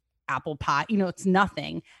 apple pie, it's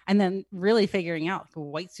nothing. And then really figuring out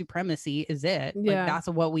white supremacy is it. Yeah. Like, that's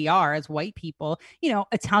what we are as white people.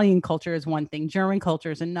 Italian culture is one thing, German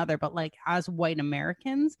culture is another, but like as white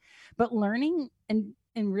Americans, but learning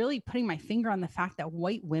and really putting my finger on the fact that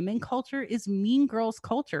white women culture is mean girls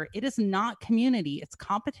culture. It is not community. It's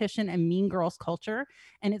competition and mean girls culture.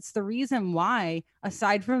 And it's the reason why,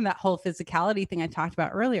 aside from that whole physicality thing I talked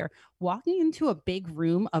about earlier, walking into a big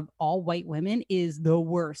room of all white women is the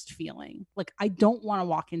worst feeling. Like, I don't want to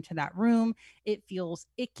walk into that room. It feels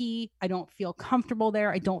icky. I don't feel comfortable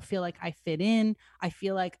there. I don't feel like I fit in. I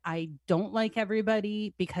feel like I don't like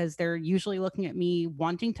everybody because they're usually looking at me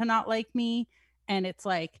wanting to not like me. And it's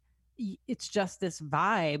like, it's just this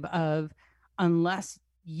vibe of, unless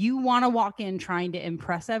you want to walk in trying to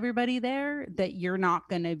impress everybody there, that you're not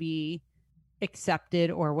going to be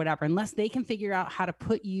accepted or whatever, unless they can figure out how to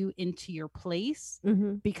put you into your place,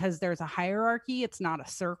 because there's a hierarchy. It's not a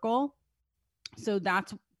circle. So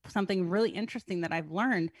that's something really interesting that I've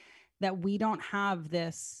learned, that we don't have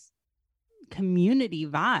this community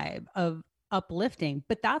vibe of uplifting.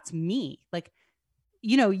 But that's me. Like,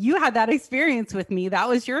 you had that experience with me. That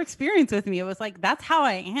was your experience with me. It was like, that's how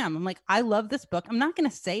I am. I'm like, I love this book. I'm not going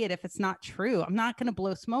to say it if it's not true. I'm not going to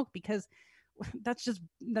blow smoke, because that's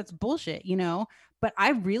bullshit, But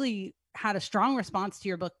I really had a strong response to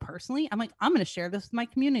your book personally. I'm like, I'm going to share this with my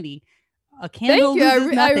community. A candle loses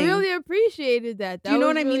nothing. I really appreciated that. Do you know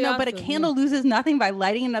what I mean? No, but a candle loses nothing by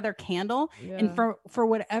lighting another candle. Yeah. And for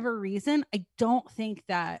whatever reason, I don't think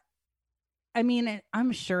that, I mean,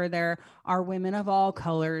 I'm sure there are women of all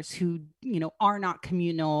colors who, are not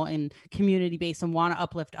communal and community based and want to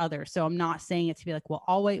uplift others. So I'm not saying it to be like, well,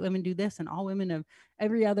 all white women do this and all women of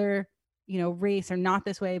every other, race are not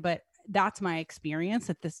this way. But that's my experience,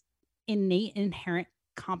 that this innate, inherent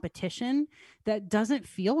competition that doesn't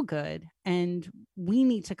feel good. And we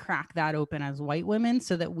need to crack that open as white women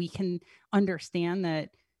so that we can understand that,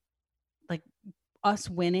 like, us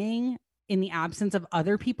winning in the absence of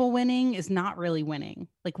other people winning is not really winning.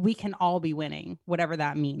 Like, we can all be winning, whatever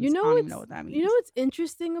that means. I don't even know what that means. You know what's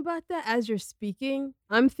interesting about that? As you're speaking,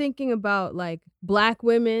 I'm thinking about like Black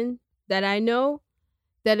women that I know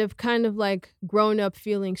that have kind of like grown up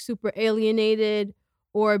feeling super alienated,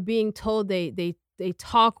 or being told they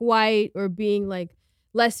talk white, or being like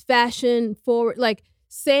less fashion forward, like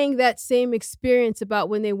saying that same experience about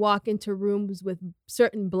when they walk into rooms with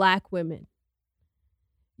certain Black women.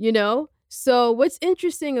 So what's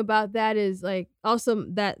interesting about that is, like, also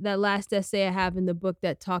that last essay I have in the book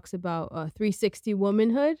that talks about 360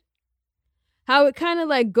 womanhood, how it kind of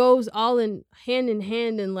like goes all in hand,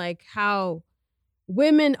 and like how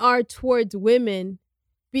women are towards women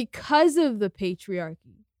because of the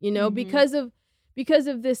patriarchy, because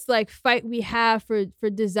of this like fight we have for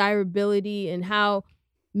desirability, and how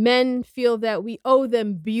men feel that we owe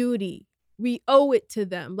them beauty. We owe it to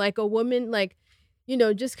them. Like a woman, like,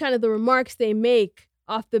 just kind of the remarks they make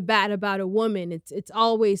off the bat about a woman. It's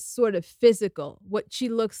always sort of physical, what she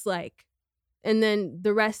looks like. And then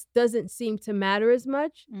the rest doesn't seem to matter as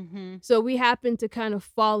much. So we happen to kind of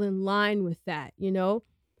fall in line with that,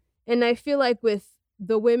 And I feel like with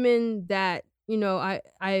the women that,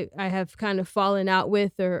 I have kind of fallen out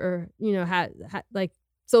with, or had like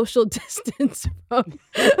social distance from.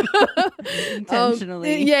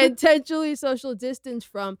 Intentionally. Intentionally social distance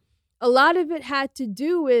from. A lot of it had to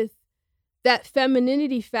do with that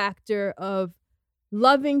femininity factor of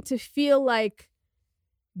loving to feel like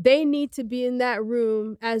they need to be in that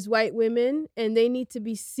room as white women, and they need to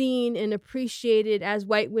be seen and appreciated as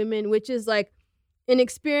white women, which is like an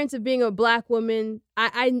experience of being a Black woman.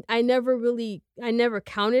 I never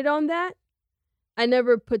counted on that. I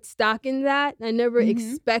never put stock in that. I never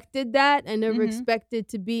expected that. I never expected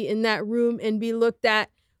to be in that room and be looked at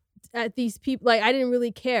these people. Like, I didn't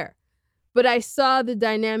really care. But I saw the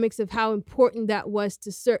dynamics of how important that was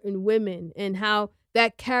to certain women, and how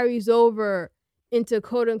that carries over into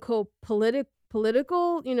quote unquote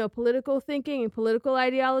political thinking and political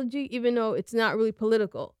ideology, even though it's not really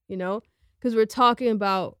political, because we're talking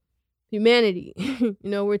about humanity.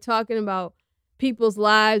 We're talking about people's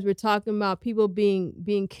lives. We're talking about people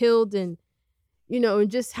being killed, and, and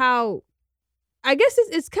just how, I guess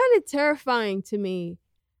it's kind of terrifying to me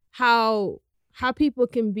how people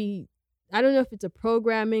can be, I don't know if it's a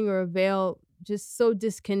programming or a veil, just so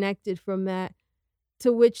disconnected from that,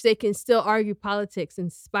 to which they can still argue politics in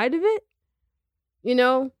spite of it. I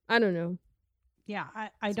don't know. Yeah,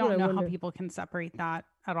 I don't know how people can separate that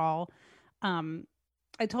at all.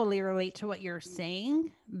 I totally relate to what you're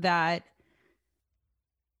saying, that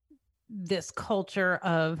this culture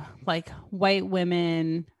of like white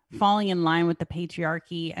women falling in line with the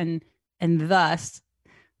patriarchy and thus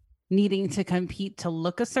needing to compete to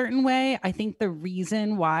look a certain way. I think the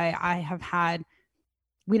reason why I have had,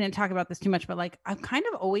 we didn't talk about this too much, but like I've kind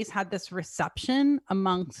of always had this reception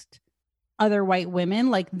amongst other white women,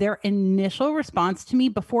 like their initial response to me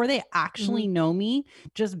before they actually know me,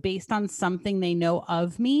 just based on something they know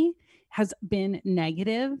of me, has been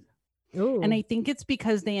negative. Ooh. And I think it's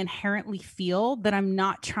because they inherently feel that I'm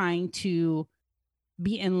not trying to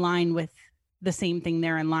be in line with the same thing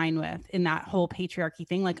they're in line with in that whole patriarchy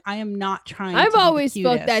thing. Like I am not trying I've to always be the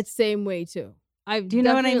felt cutest. that same way too. Do you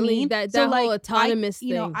know what I mean? That So, whole like, autonomous thing.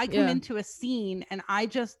 You know, I come into a scene and I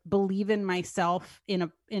just believe in myself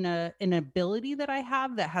in an ability that I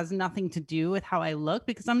have that has nothing to do with how I look,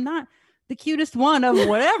 because I'm not the cutest one of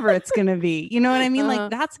whatever it's going to be. You know what I mean? Like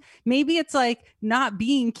that's, maybe it's like not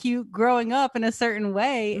being cute growing up in a certain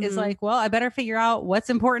way is like, well, I better figure out what's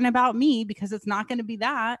important about me because it's not going to be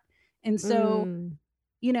that. And so,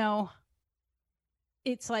 you know,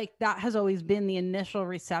 it's like that has always been the initial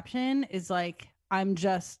reception, is like, I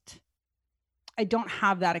don't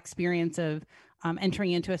have that experience of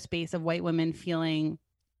entering into a space of white women feeling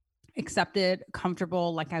accepted,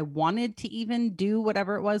 comfortable, like I wanted to even do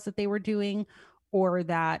whatever it was that they were doing, or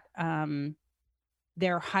that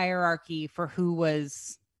their hierarchy for who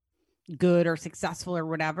was good or successful or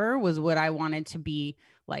whatever was what I wanted to be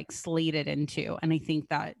like slated into. And I think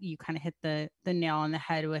that you kind of hit the nail on the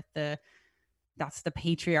head with that's the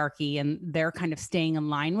patriarchy, and they're kind of staying in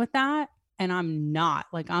line with that. And I'm not.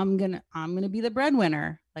 Like I'm gonna be the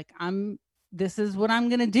breadwinner. Like this is what I'm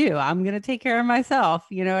gonna do. I'm gonna take care of myself.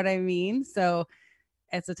 You know what I mean? So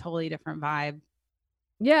it's a totally different vibe.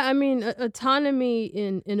 Yeah, I mean, autonomy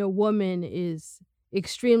in a woman is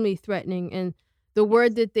extremely threatening, and the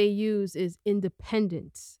word that they use is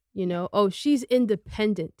independence. You know, oh, she's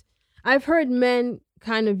independent. I've heard men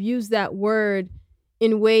kind of use that word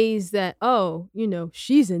in ways that, oh, you know,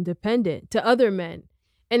 she's independent to other men.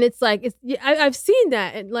 And it's like, I've seen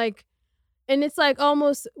that, and it's like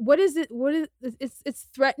almost, what is it? It's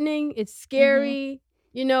threatening, it's scary,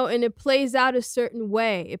 you know, and it plays out a certain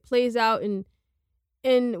way. It plays out in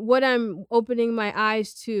what I'm opening my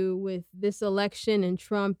eyes to with this election and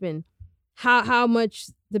Trump, and how much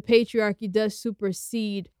the patriarchy does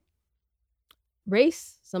supersede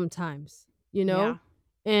race sometimes, you know,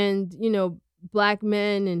 and, you know, Black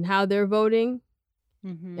men and how they're voting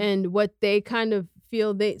and what they kind of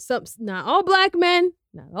feel not all black men,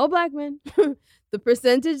 the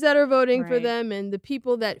percentage that are voting for them, and the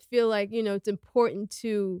people that feel like, you know, it's important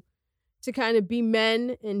to kind of be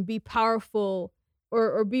men and be powerful,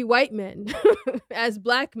 or be white men as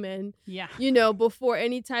Black men, you know, before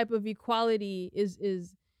any type of equality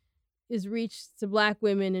is reached to Black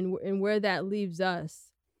women, and where that leaves us.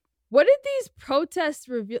 What did these protests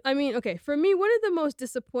reveal? I mean, okay, for me, one of the most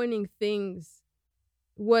disappointing things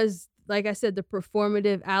was, like I said, the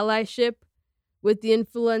performative allyship with the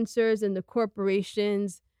influencers and the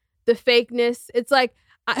corporations, the fakeness. It's like,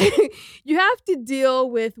 you have to deal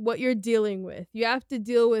with what you're dealing with. You have to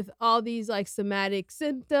deal with all these like somatic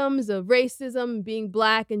symptoms of racism, being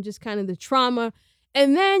Black, and just kind of the trauma.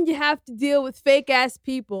 And then you have to deal with fake ass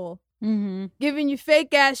people giving you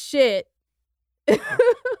fake ass shit. And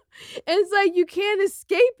it's like, you can't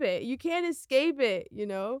escape it. You can't escape it, you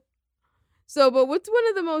know? So, but what's one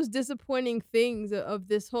of the most disappointing things of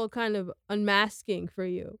this whole kind of unmasking for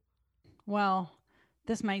you? Well,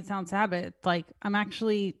 this might sound sad, but like, I'm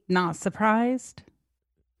actually not surprised.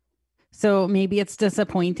 So maybe it's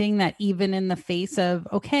disappointing that even in the face of,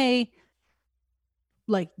 okay,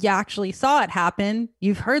 like you actually saw it happen.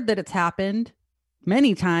 You've heard that it's happened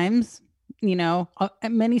many times, you know,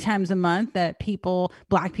 many times a month, that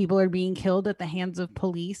Black people are being killed at the hands of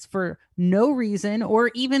police for no reason, or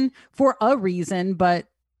even for a reason. But,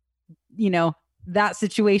 you know, that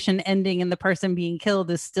situation ending and the person being killed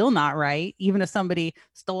is still not right. Even if somebody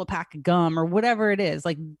stole a pack of gum or whatever it is,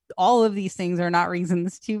 like all of these things are not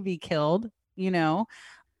reasons to be killed, you know.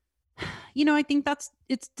 I think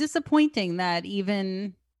it's disappointing that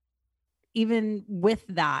even with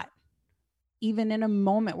that, even in a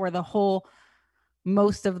moment where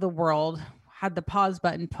most of the world had the pause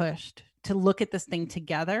button pushed to look at this thing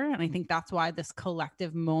together. And I think that's why this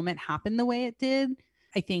collective moment happened the way it did.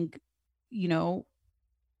 I think, you know,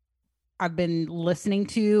 I've been listening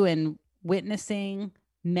to and witnessing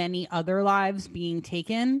many other lives being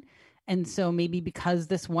taken. And so maybe because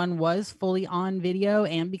this one was fully on video,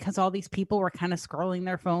 and because all these people were kind of scrolling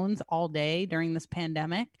their phones all day during this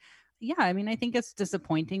pandemic, I mean, I think it's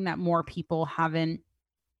disappointing that more people haven't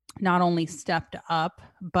not only stepped up,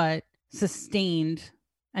 but sustained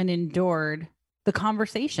and endured the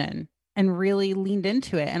conversation and really leaned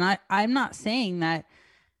into it. And I'm not saying that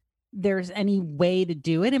there's any way to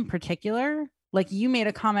do it in particular. Like you made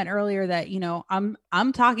a comment earlier that, you know, I'm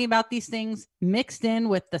talking about these things mixed in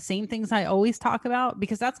with the same things I always talk about,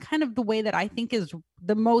 because that's kind of the way that I think is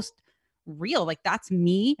the most real. Like that's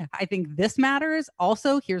me. I think this matters.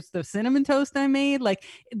 Also, here's the cinnamon toast I made. Like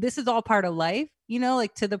this is all part of life, you know,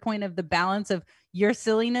 like to the point of the balance of your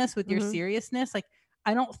silliness with your seriousness. Like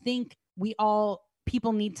I don't think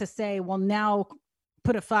people need to say, well, now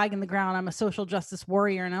put a flag in the ground. I'm a social justice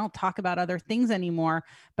warrior and I don't talk about other things anymore.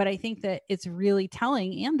 But I think that it's really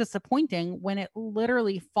telling and disappointing when it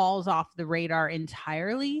literally falls off the radar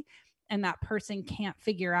entirely. And that person can't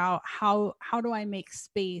figure out how do I make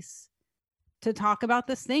space to talk about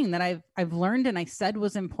this thing that I've learned and I said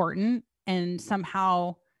was important, and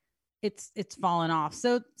somehow it's fallen off.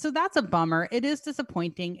 So that's a bummer. It is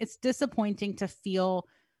disappointing. It's disappointing to feel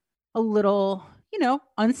a little, you know,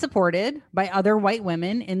 unsupported by other white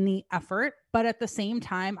women in the effort. But at the same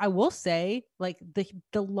time, I will say, like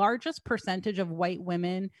the largest percentage of white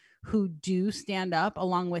women who do stand up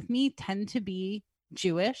along with me tend to be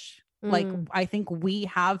Jewish. Like, I think we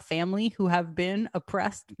have family who have been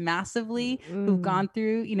oppressed massively, who've gone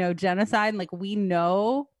through, you know, genocide. And like, we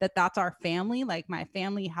know that that's our family, like my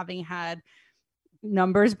family having had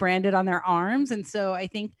numbers branded on their arms. And so I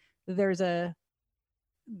think there's a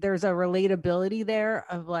relatability there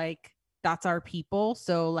of like, that's our people.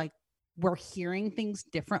 So like, we're hearing things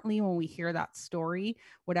differently when we hear that story,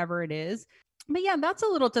 whatever it is. But yeah, that's a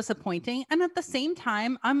little disappointing. And at the same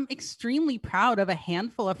time, I'm extremely proud of a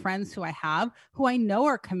handful of friends who I have, who I know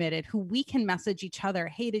are committed, who we can message each other.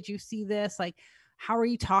 Hey, did you see this? Like, how are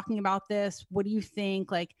you talking about this? What do you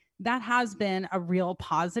think? Like, that has been a real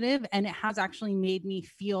positive, and it has actually made me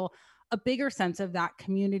feel a bigger sense of that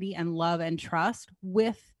community and love and trust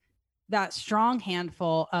with that strong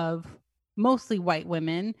handful of mostly white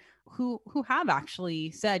women who have actually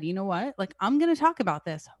said, you know what, like, I'm going to talk about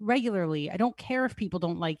this regularly. I don't care if people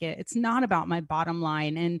don't like it. It's not about my bottom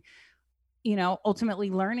line. And, you know, ultimately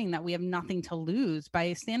learning that we have nothing to lose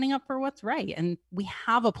by standing up for what's right. And we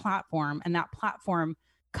have a platform, and that platform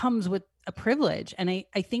comes with a privilege. And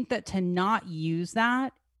I think that to not use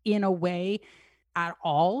that in a way at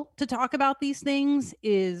all to talk about these things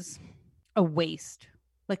is a waste.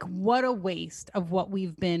 Like, what a waste of what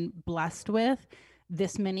we've been blessed with,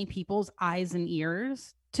 this many people's eyes and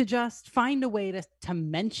ears, to just find a way to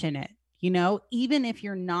mention it, you know, even if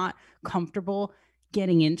you're not comfortable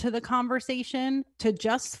getting into the conversation, to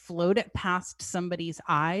just float it past somebody's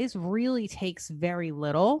eyes really takes very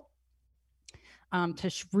little. To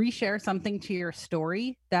reshare something to your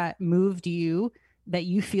story that moved you, that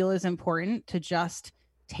you feel is important, to just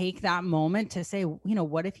take that moment to say, you know,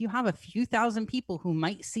 what if you have a few thousand people who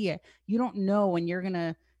might see it? You don't know when you're going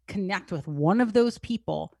to connect with one of those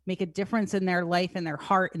people, make a difference in their life and their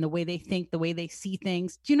heart and the way they think, the way they see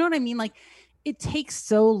things. Do you know what I mean? Like, it takes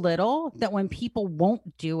so little that when people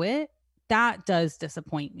won't do it, that does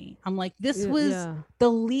disappoint me. I'm like, this was the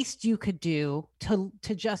least you could do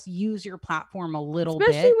to just use your platform a little bit.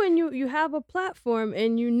 Especially when you have a platform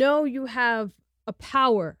and you know you have a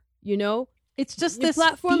power, you know? It's just the this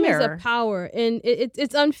platform fear. is a power, and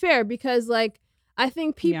it's unfair because, like, I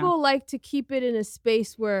think people like to keep it in a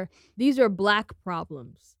space where these are Black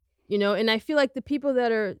problems, you know? And I feel like the people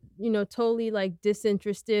that are, you know, totally like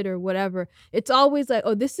disinterested or whatever, it's always like,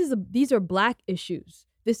 oh, these are Black issues.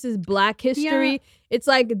 This is Black history. Yeah. It's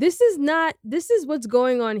like, this is what's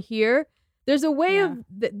going on here. There's a way of,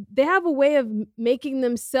 they have a way of making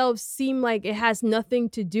themselves seem like it has nothing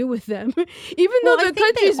to do with them, even though the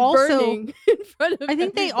country's burning in front of I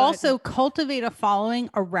think they also cultivate a following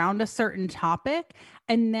around a certain topic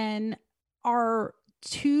and then are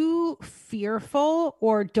too fearful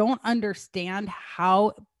or don't understand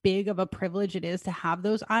how big of a privilege it is to have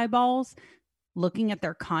those eyeballs looking at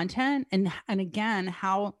their content. And again,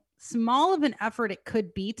 how small of an effort it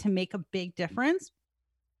could be to make a big difference,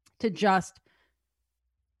 to just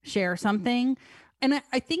share something. And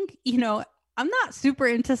I think, you know, I'm not super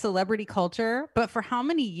into celebrity culture, but for how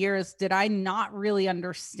many years did I not really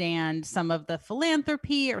understand some of the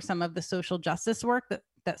philanthropy or some of the social justice work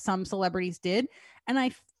that some celebrities did? And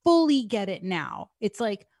I fully get it now. It's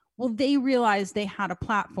like, well, they realized they had a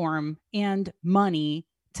platform and money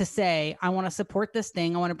to say, I want to support this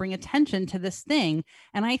thing. I want to bring attention to this thing.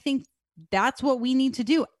 And I think that's what we need to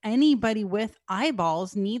do. Anybody with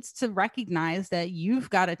eyeballs needs to recognize that you've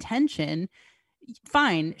got attention.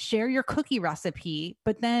 Fine, share your cookie recipe,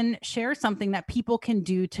 but then share something that people can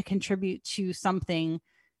do to contribute to something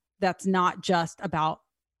that's not just about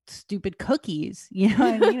stupid cookies, you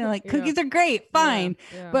know what I mean? Like cookies are great, fine.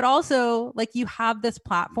 But also like you have this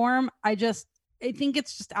platform. I think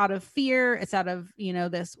it's just out of fear. It's out of,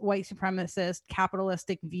 this white supremacist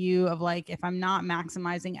capitalistic view of like, if I'm not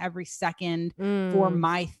maximizing every second for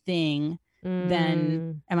my thing,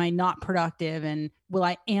 then am I not productive? And will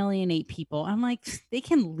I alienate people? I'm like, they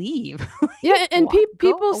can leave. Yeah. And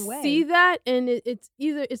people see that, and it's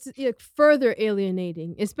further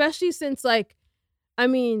alienating, especially since like, I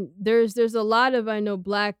mean, there's a lot of, I know,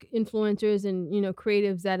 Black influencers and,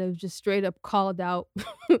 creatives that have just straight up called out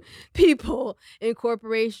people in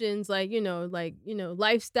corporations, like,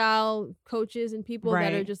 lifestyle coaches and people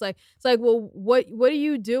that are just like, it's like, well, what are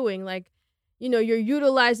you doing? Like, you're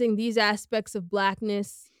utilizing these aspects of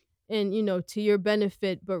Blackness and, to your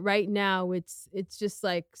benefit. But right now it's just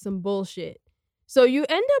like some bullshit. So you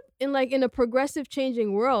end up in a progressive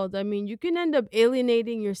changing world. I mean, you can end up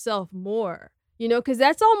alienating yourself more. Because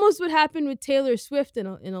that's almost what happened with Taylor Swift in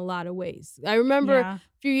a lot of ways. I remember a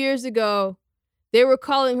few years ago, they were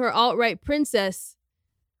calling her alt-right princess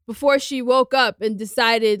before she woke up and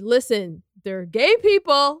decided, listen, there are gay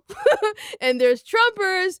people and there's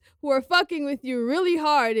Trumpers who are fucking with you really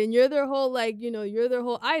hard, and you're their whole, you're their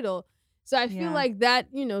whole idol. So I feel like that,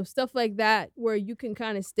 stuff like that, where you can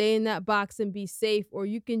kind of stay in that box and be safe, or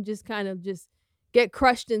you can just kind of just get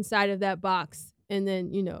crushed inside of that box. And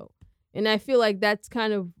then, and I feel like that's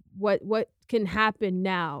kind of what can happen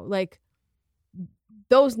now. Like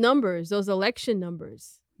those numbers, those election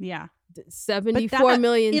numbers. Yeah. 74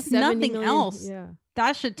 million, if 70 nothing million. Else,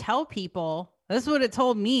 that should tell people. This is what it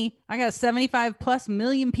told me. I got 75 plus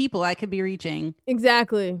million people I could be reaching.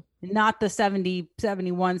 Exactly. Not the 70,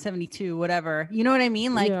 71, 72, whatever. You know what I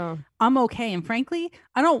mean? Like, I'm okay. And frankly,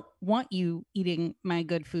 I don't want you eating my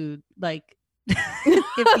good food. Like,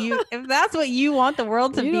 if that's what you want the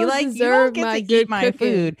world to be like, you don't get to eat my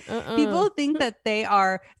food. People think that they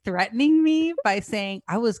are threatening me by saying,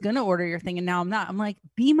 I was gonna order your thing and now I'm not. I'm like,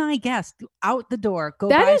 be my guest, out the door, go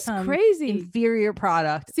buy some crazy inferior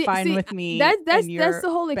product. Fine with me. That's the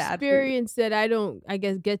whole experience that I don't, I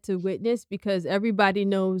guess, get to witness, because everybody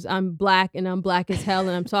knows I'm Black and I'm Black as hell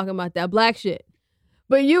and I'm talking about that Black shit.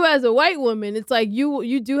 But you as a white woman, it's like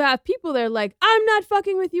you do have people that are like, I'm not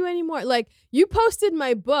fucking with you anymore. Like, you posted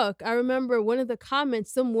my book. I remember one of the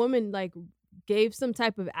comments, some woman like gave some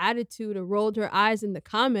type of attitude or rolled her eyes in the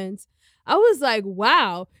comments. I was like,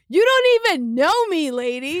 wow, you don't even know me,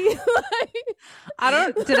 lady.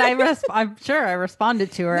 I'm sure I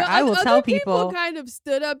responded to her. No, I will tell people kind of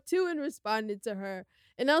stood up too and responded to her.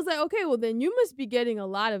 And I was like, okay, well, then you must be getting a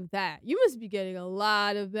lot of that. You must be getting a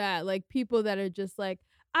lot of that. Like, people that are just like,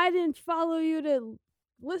 I didn't follow you to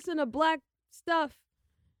listen to Black stuff.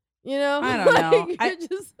 I don't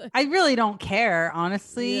know. I really don't care,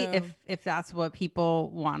 honestly, if that's what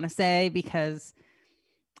people want to say, because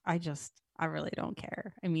I really don't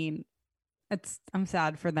care. I mean, I'm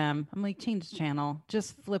sad for them. I'm like, change the channel,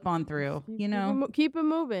 just flip on through, keep it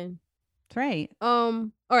moving. That's right.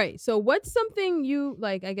 All right. So what's something you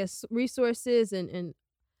like, I guess, resources and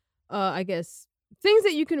I guess things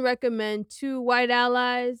that you can recommend to white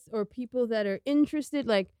allies or people that are interested?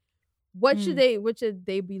 Like, what should they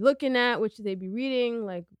be looking at? What should they be reading?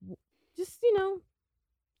 Like, just,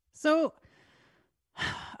 So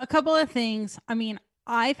a couple of things. I mean,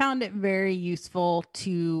 I found it very useful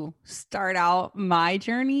to start out my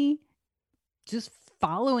journey just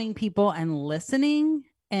following people and listening.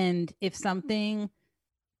 And if something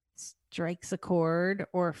strikes a chord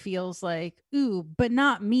or feels like, ooh, but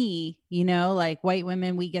not me, like white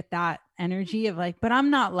women, we get that energy of like, but I'm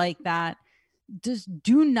not like that. Just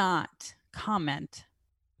do not comment.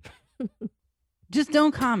 Just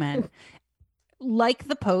don't comment. Like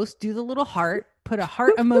the post, do the little heart, put a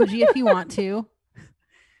heart emoji if you want to,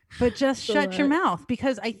 but just shut your mouth.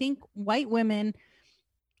 Because I think white women,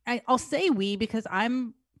 I'll say we, because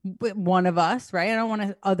I'm one of us, right? I don't want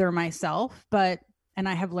to other myself, and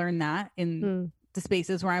I have learned that in the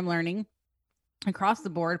spaces where I'm learning across the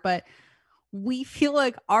board, but we feel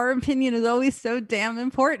like our opinion is always so damn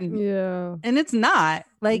important. Yeah. And it's not.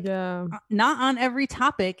 Like, not on every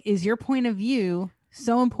topic is your point of view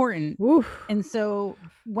so important. Oof. And so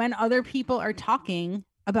when other people are talking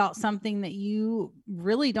about something that you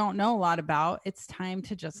really don't know a lot about, it's time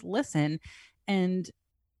to just listen. And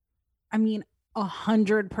I mean,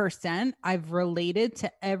 100%, I've related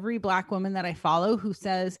to every Black woman that I follow who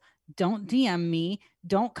says, don't DM me,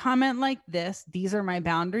 don't comment like this, these are my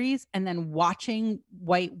boundaries. And then watching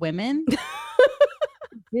white women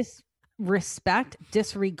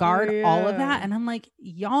disregard all of that. And I'm like,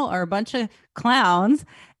 y'all are a bunch of clowns.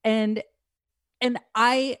 And And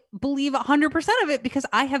I believe 100% of it because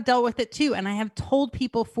I have dealt with it too. And I have told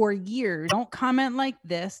people for years, don't comment like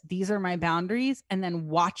this. These are my boundaries. And then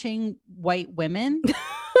watching white women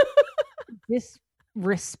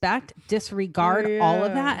disregard all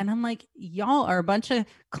of that. And I'm like, y'all are a bunch of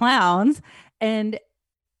clowns. And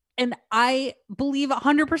I believe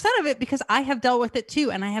 100% of it because I have dealt with it too.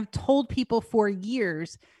 And I have told people for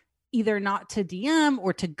years, either not to DM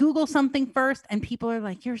or to Google something first. And people are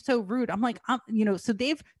like, you're so rude. I'm like, so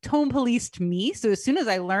they've tone policed me. So as soon as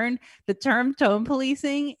I learned the term tone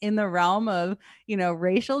policing in the realm of,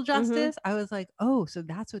 racial justice, I was like, oh, so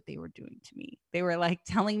that's what they were doing to me. They were like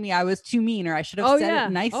telling me I was too mean or I should have said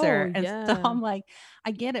it nicer. So I'm like,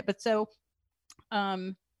 I get it. But so,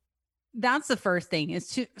 that's the first thing is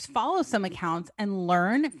to follow some accounts and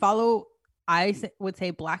I would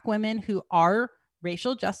say Black women who are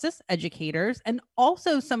racial justice educators, and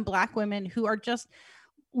also some Black women who are just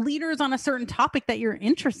leaders on a certain topic that you're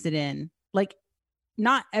interested in. Like,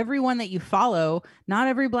 not everyone that you follow, not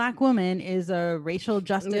every Black woman is a racial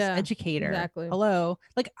justice educator. Exactly. Hello.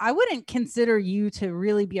 Like, I wouldn't consider you to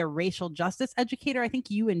really be a racial justice educator. I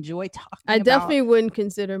think you enjoy talking definitely wouldn't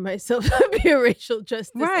consider myself to be a racial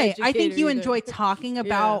justice educator. I think you enjoy talking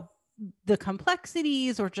about the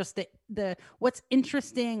complexities or just the what's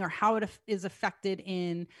interesting or how it is affected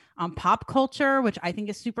in pop culture, which I think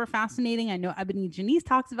is super fascinating. I know Ebony Janice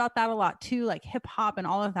talks about that a lot too, like hip hop and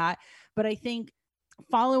all of that. But I think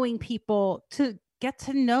following people to get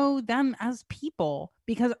to know them as people,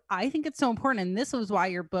 because I think it's so important. And this was why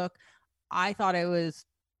your book, I thought it was,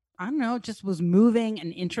 I don't know, just was moving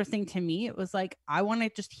and interesting to me. It was like, I want to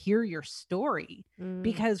just hear your story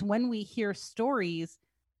because when we hear stories,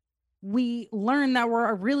 we learn that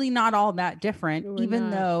we're really not all that different,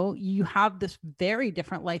 though you have this very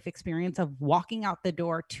different life experience of walking out the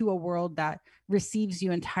door to a world that receives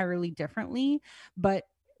you entirely differently. But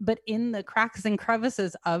in the cracks and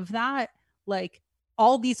crevices of that, like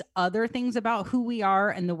all these other things about who we are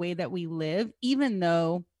and the way that we live, even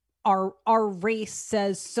though our race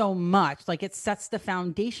says so much, like it sets the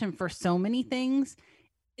foundation for so many things,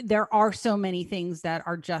 there are so many things that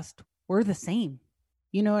are just, we're the same.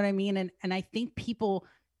 You know what I mean? And I think people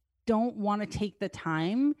don't want to take the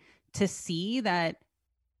time to see that,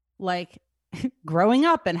 like, growing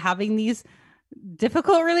up and having these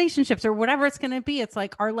difficult relationships or whatever it's going to be, it's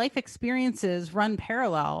like our life experiences run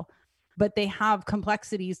parallel, but they have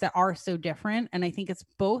complexities that are so different. And I think it's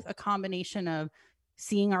both a combination of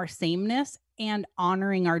seeing our sameness and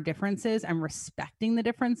honoring our differences and respecting the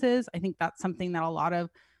differences. I think that's something that a lot of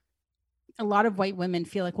white women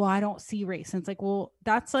feel like, well, I don't see race. And it's like, well,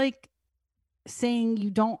 that's like saying you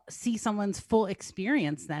don't see someone's full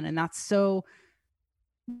experience then. And that's so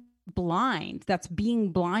blind. That's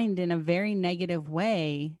being blind in a very negative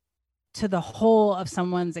way to the whole of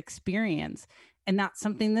someone's experience. And that's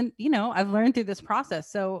something that, I've learned through this process.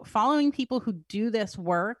 So following people who do this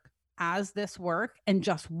work as this work and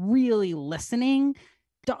just really listening,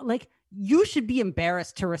 you should be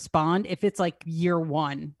embarrassed to respond if it's like year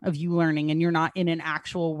one of you learning and you're not in an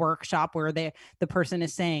actual workshop where the person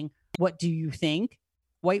is saying, what do you think,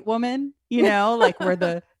 white woman? Like where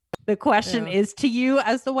the question is to you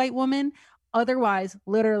as the white woman. Otherwise,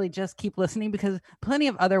 literally just keep listening because plenty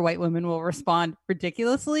of other white women will respond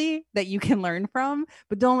ridiculously that you can learn from,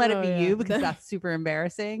 but don't let it be you because that's super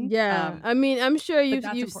embarrassing. Yeah. I mean, I'm sure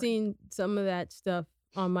you've seen some of that stuff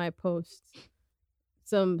on my posts.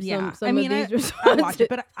 Some of these responses. I watch it,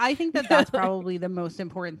 but I think that's probably the most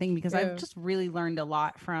important thing because I've just really learned a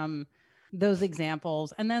lot from those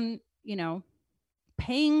examples. And then,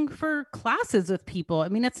 paying for classes with people. I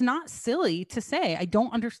mean, it's not silly to say, I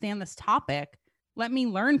don't understand this topic. Let me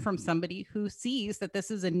learn from somebody who sees that this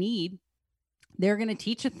is a need. They're going to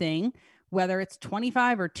teach a thing, whether it's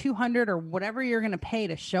 25 or 200 or whatever you're going to pay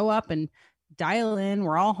to show up and dial in.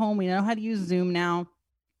 We're all home. We know how to use Zoom now.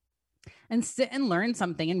 And sit and learn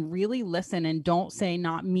something and really listen and don't say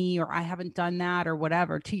not me or I haven't done that or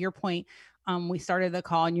whatever. To your point, we started the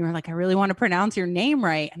call and you were like, I really want to pronounce your name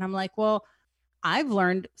right. And I'm like, well, I've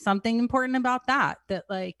learned something important about that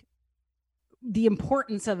like the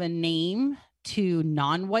importance of a name to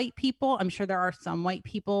non-white people. I'm sure there are some white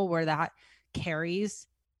people where that carries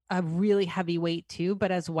a really heavy weight too. But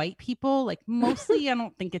as white people, like mostly, I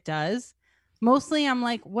don't think it does. Mostly I'm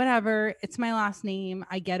like, whatever, it's my last name.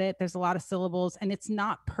 I get it. There's a lot of syllables and it's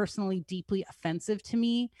not personally deeply offensive to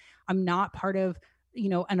me. I'm not part of,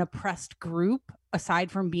 an oppressed group aside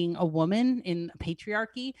from being a woman in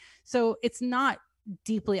patriarchy. So it's not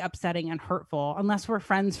deeply upsetting and hurtful unless we're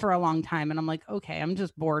friends for a long time. And I'm like, okay, I'm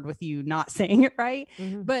just bored with you not saying it right.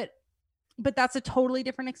 Mm-hmm. But but that's a totally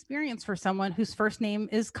different experience for someone whose first name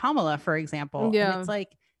is Kamala, for example. Yeah. And it's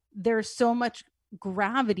like, there's so much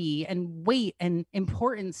gravity and weight and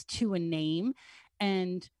importance to a name,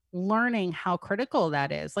 and learning how critical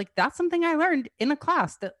that is. Like, that's something I learned in a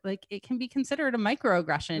class, that like it can be considered a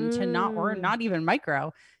microaggression to not, or not even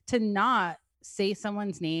micro, to not say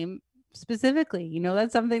someone's name specifically. You know,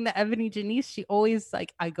 that's something that Ebony Janice, she always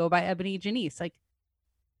like, I go by Ebony Janice. Like,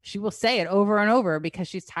 she will say it over and over because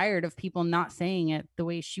she's tired of people not saying it the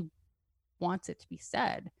way she wants it to be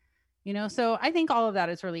said. You know, so I think all of that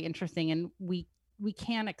is really interesting, and we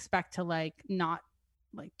can't expect to like not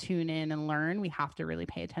like tune in and learn. We have to really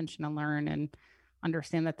pay attention and learn and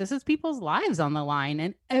understand that this is people's lives on the line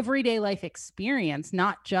and everyday life experience,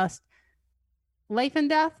 not just life and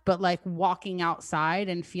death, but like walking outside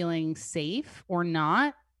and feeling safe or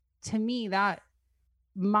not. To me, that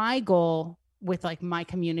my goal with like my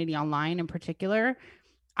community online in particular,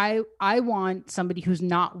 I want somebody who's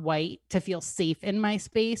not white to feel safe in my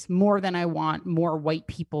space more than I want more white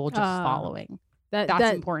people just following.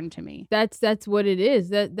 That's important to me. That's what it is.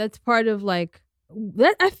 That's part of like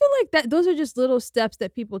that. I feel like that those are just little steps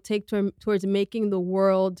that people take towards making the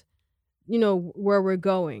world, you know, where we're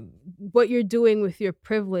going. What you're doing with your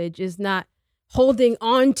privilege is not holding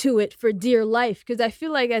on to it for dear life, because I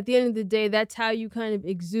feel like at the end of the day, that's how you kind of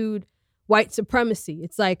exude white supremacy.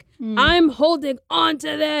 It's like, I'm holding on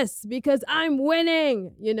to this because I'm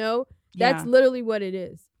winning, you know? That's literally what it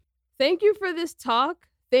is. Thank you for this talk.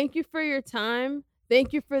 Thank you for your time.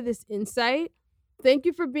 Thank you for this insight. Thank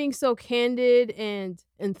you for being so candid and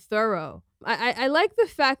thorough. I like the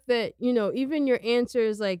fact that, you know, even your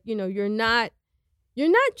answers, like, you know, you're not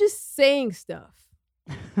just saying stuff.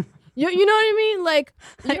 You know what I mean? Like,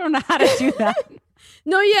 I don't know how to do that.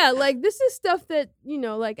 No, yeah, like this is stuff that, you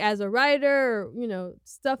know, like as a writer, or, you know,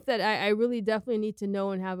 stuff that I really definitely need to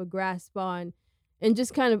know and have a grasp on, and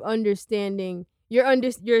just kind of understanding. You're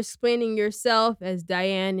explaining yourself as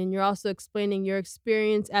Diane, and you're also explaining your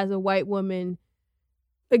experience as a white woman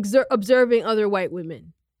observing other white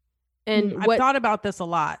women. And I've thought about this a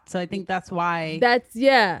lot, so I think that's why. That's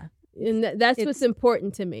what's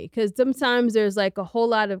important to me, because sometimes there's like a whole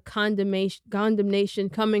lot of condemnation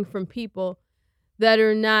coming from people that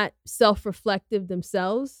are not self-reflective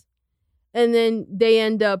themselves, and then they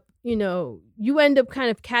end up, you know, you end up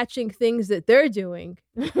kind of catching things that they're doing,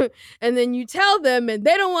 and then you tell them and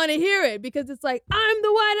they don't want to hear it because it's like, I'm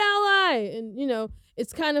the white ally, and you know,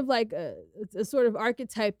 it's kind of like a sort of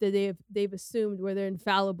archetype that they've assumed where they're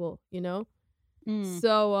infallible, you know.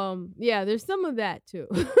 So yeah, there's some of that too.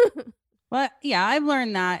 Well, yeah, I've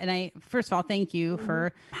learned that, and first of all, thank you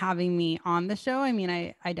for having me on the show. I mean,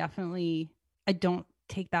 I definitely, I don't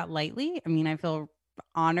take that lightly. I mean, I feel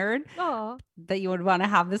honored that you would want to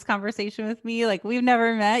have this conversation with me. Like, we've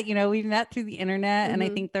never met, you know, we've met through the internet, and I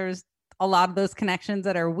think there's a lot of those connections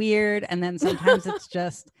that are weird, and then sometimes it's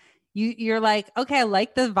just you're like, okay, I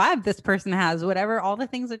like the vibe this person has, whatever, all the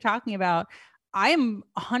things they're talking about. I am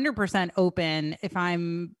 100% open if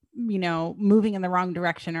I'm, you know, moving in the wrong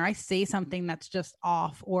direction, or I say something that's just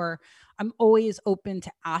off, or I'm always open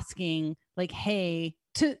to asking, like, hey,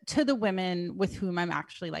 to the women with whom I'm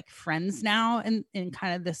actually like friends now, in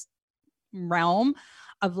kind of this realm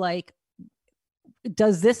of like,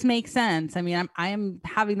 does this make sense? I mean, I am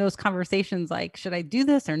having those conversations, like, should I do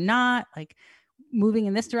this or not? Like, moving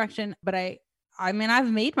in this direction. But I mean,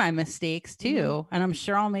 I've made my mistakes too, and I'm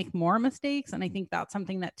sure I'll make more mistakes. And I think that's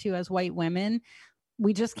something that too, as white women,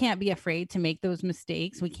 we just can't be afraid to make those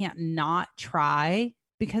mistakes. We can't not try,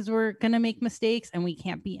 because we're going to make mistakes, and we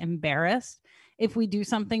can't be embarrassed if we do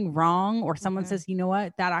something wrong, or someone says, you know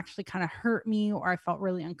what, that actually kind of hurt me, or I felt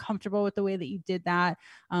really uncomfortable with the way that you did that.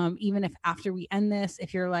 Even if after we end this,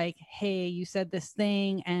 if you're like, hey, you said this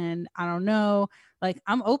thing and I don't know, like,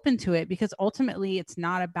 I'm open to it, because ultimately it's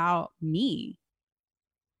not about me.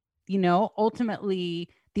 You know, ultimately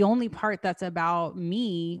the only part that's about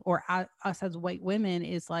me or us as white women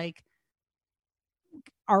is like,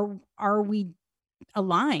 are we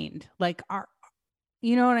aligned? Like,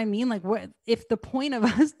 you know what I mean? Like, what if the point of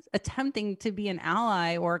us attempting to be an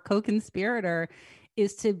ally or a co-conspirator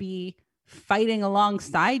is to be fighting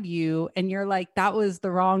alongside you, and you're like, that was the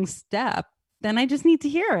wrong step, then I just need to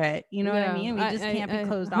hear it. You know what I mean? We just can't be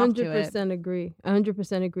closed off to it. 100% agree.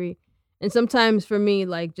 100% agree. And sometimes for me,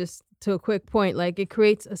 like, just to a quick point, like, it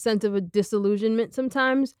creates a sense of a disillusionment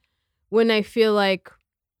sometimes when I feel like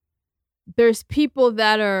there's people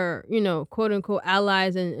that are, you know, quote unquote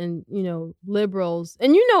allies and you know, liberals.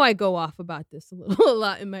 And you know, I go off about this a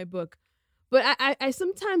lot in my book, but I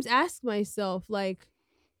sometimes ask myself, like,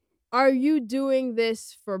 are you doing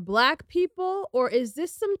this for Black people, or is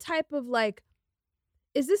this some type of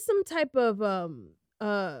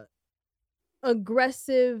uh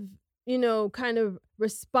aggressive, kind of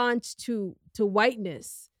response to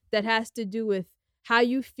whiteness that has to do with how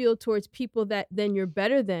you feel towards people that then you're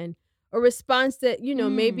better than, a response that,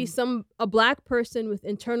 maybe a Black person with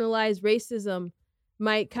internalized racism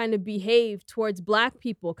might kind of behave towards Black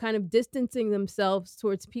people, kind of distancing themselves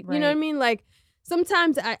towards people. You know what I mean? Like,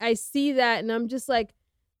 sometimes I see that and I'm just like,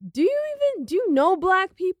 do you know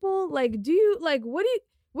Black people? Like, what is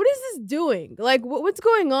this doing? Like, what's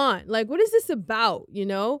going on? Like, what is this about?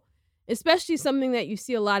 Especially something that you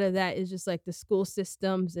see a lot of that is just like the school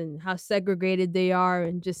systems and how segregated they are,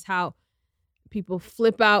 and just how people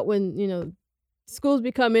flip out when, schools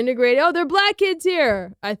become integrated. Oh, they're Black kids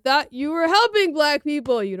here. I thought you were helping Black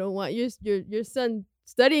people. You don't want your son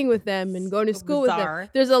studying with them and going to school with them.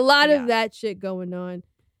 There's a lot of that shit going on.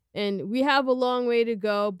 And we have a long way to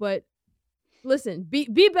go, but listen,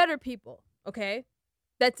 be better people, okay?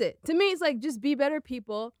 That's it. To me, it's like, just be better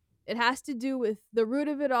people. It has to do with, the root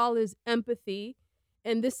of it all is empathy.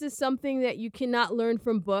 And this is something that you cannot learn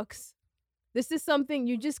from books. This is something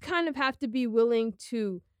you just kind of have to be willing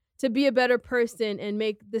to be a better person and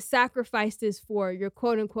make the sacrifices for your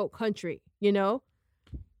quote unquote country,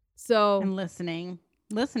 So, and listening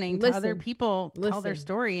to other people tell their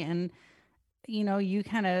story. And, you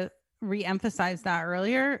kind of re-emphasized that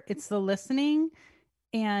earlier. It's the listening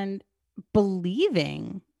and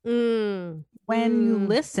believing when you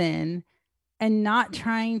listen, and not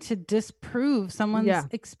trying to disprove someone's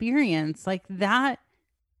experience like that.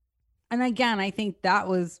 And again, I think that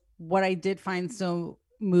was what I did find so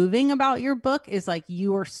moving about your book, is like,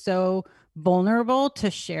 you are so vulnerable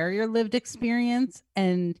to share your lived experience.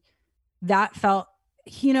 And that felt,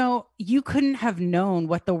 you couldn't have known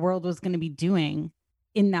what the world was going to be doing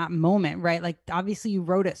in that moment, right? Like, obviously you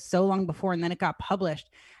wrote it so long before, and then it got published.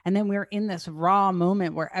 And then we were in this raw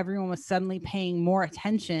moment where everyone was suddenly paying more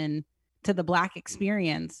attention to the Black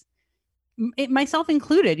experience, myself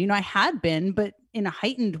included. I had been, but in a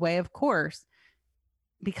heightened way, of course,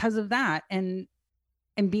 because of that. And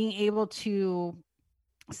being able to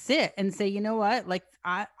sit and say, you know what, like,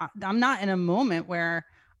 I'm not in a moment where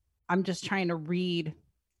I'm just trying to read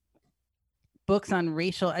books on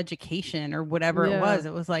racial education or whatever it was.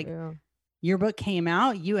 It was like, your book came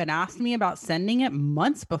out, you had asked me about sending it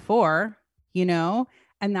months before, and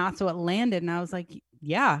that's what landed. And I was like,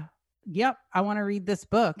 yep, I want to read this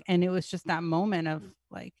book. And it was just that moment of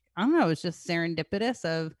like, I don't know, it was just serendipitous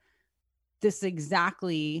of this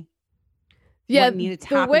exactly what needed to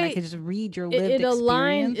happen. I could just read your lived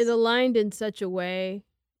experience. It aligned in such a way.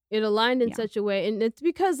 And it's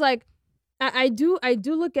because, like, I do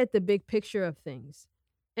look at the big picture of things,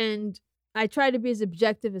 and I try to be as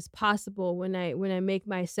objective as possible when I make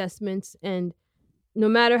my assessments. And no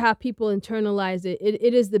matter how people internalize it,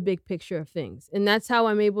 it is the big picture of things. And that's how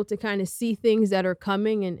I'm able to kind of see things that are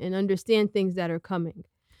coming and understand things that are coming.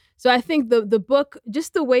 So I think the book,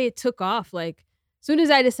 just the way it took off, like, as soon as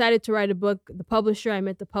I decided to write a book, I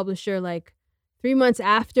met the publisher like 3 months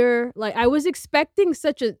after. Like, I was expecting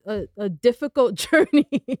such a difficult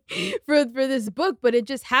journey for this book, but it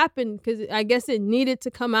just happened because I guess it needed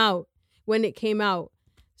to come out when it came out.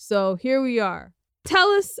 So here we are. Tell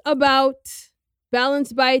us about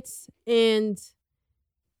Balanced Bites and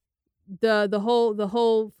the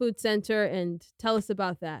whole food center, and tell us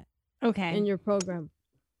about that. Okay. In your program.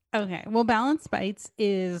 Okay. Well, Balanced Bites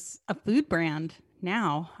is a food brand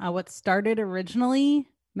now. What started originally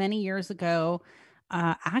many years ago,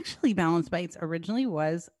 actually Balanced Bites originally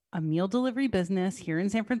was a meal delivery business here in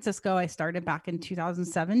San Francisco. I started back in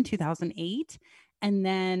 2007, 2008, and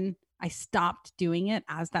then I stopped doing it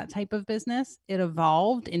as that type of business. It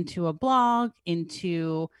evolved into a blog,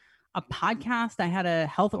 into a podcast. I had a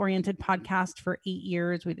health-oriented podcast for 8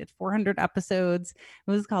 years. We did 400 episodes.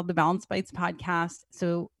 It was called the Balanced Bites podcast.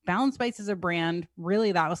 So Balanced Bites is a brand.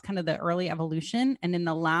 Really, that was kind of the early evolution. And in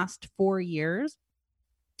the last 4 years,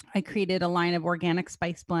 I created a line of organic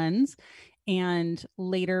spice blends and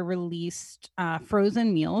later released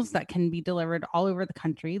frozen meals that can be delivered all over the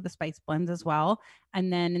country, the spice blends as well.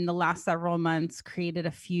 And then in the last several months, created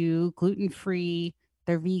a few gluten-free,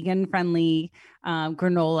 they're vegan friendly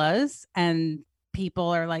granolas, and people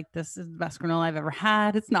are like, this is the best granola I've ever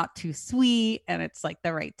had. It's not too sweet, and it's like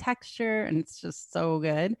the right texture, and it's just so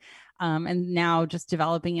good. And now just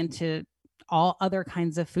developing into all other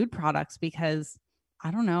kinds of food products, because I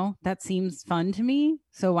don't know, that seems fun to me.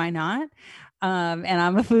 So why not? And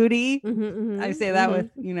I'm a foodie. I say that with,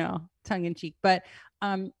 tongue in cheek, but,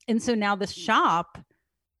 and so now the shop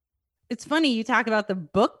it's funny you talk about the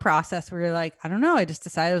book process where you're like, I don't know, I just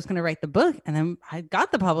decided I was going to write the book, and then I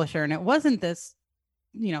got the publisher, and it wasn't this,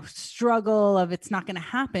 struggle of it's not going to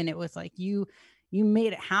happen. It was like you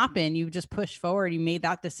made it happen. You just pushed forward. You made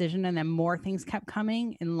that decision, and then more things kept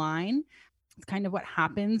coming in line. It's kind of what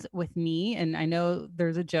happens with me. And I know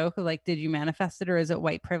there's a joke of like, did you manifest it or is it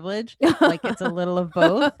white privilege? Like it's a little of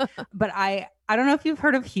both. But I don't know if you've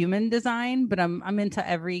heard of human design, but I'm into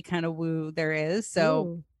every kind of woo there is. So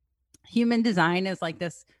Ooh. Human design is like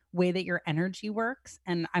this way that your energy works.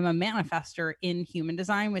 And I'm a manifester in human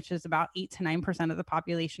design, which is about 8 to 9% of the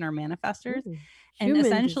population are manifestors. Ooh. And Human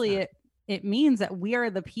essentially design. it means that we are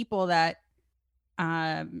the people that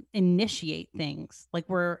initiate things. Like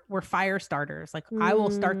we're fire starters. Like I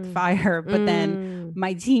will start the fire, but then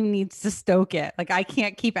my team needs to stoke it. Like I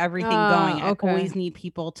can't keep everything going. Okay. I always need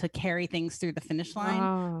people to carry things through the finish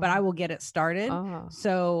line, but I will get it started.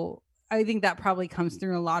 So I think that probably comes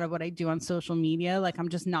through a lot of what I do on social media. Like I'm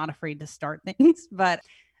just not afraid to start things. But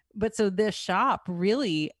so this shop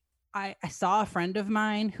really, I saw a friend of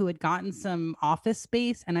mine who had gotten some office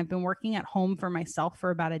space, and I've been working at home for myself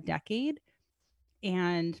for about a decade.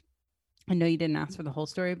 And I know you didn't ask for the whole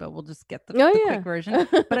story, but we'll just get the quick version.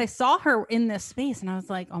 But I saw her in this space and I was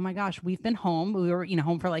like, oh my gosh, we've been home. We were,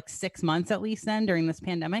 home for like 6 months at least then during this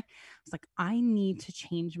pandemic. I was like, I need to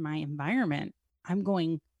change my environment. I'm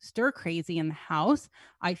going stir crazy in the house.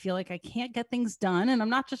 I feel like I can't get things done. And I'm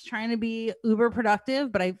not just trying to be uber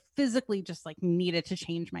productive, but I physically just like needed to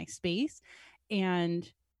change my space. And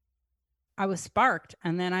I was sparked.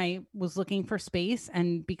 And then I was looking for space.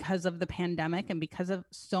 And because of the pandemic and because of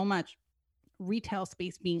so much retail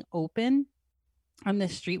space being open on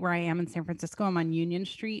this street where I am in San Francisco, I'm on Union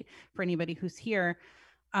Street for anybody who's here.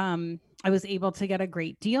 I was able to get a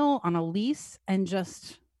great deal on a lease and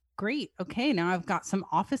just great. Okay. Now I've got some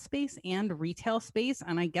office space and retail space,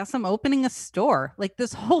 and I guess I'm opening a store. Like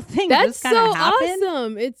this whole thing. That's just so happened.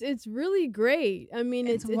 Awesome. It's really great. I mean,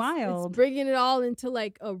 it's wild. It's bringing it all into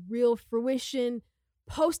like a real fruition,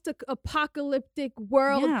 post-apocalyptic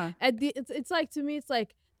world. Yeah. It's like, to me, it's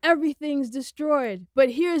like everything's destroyed,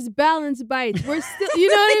 but here's balance bites. We're still, you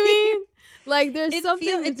know what I mean? Like there's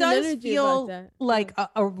something. It does feel like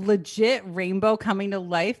a legit rainbow coming to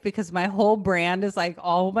life, because my whole brand is like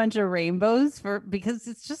all a bunch of rainbows because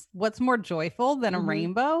it's just what's more joyful than a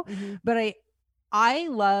rainbow. But I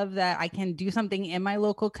love that I can do something in my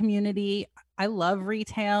local community. I love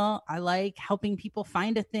retail. I like helping people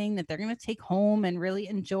find a thing that they're going to take home and really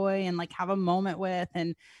enjoy and like have a moment with.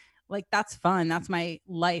 And like, that's fun. That's my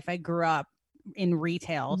life. I grew up in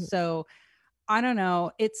retail. So I don't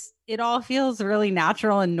know. It all feels really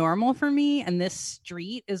natural and normal for me. And this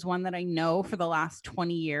street is one that I know for the last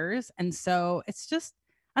 20 years. And so it's just,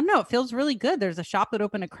 I don't know, it feels really good. There's a shop that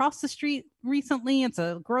opened across the street recently. It's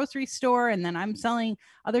a grocery store. And then I'm selling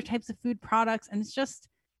other types of food products. And it's just,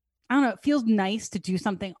 I don't know, it feels nice to do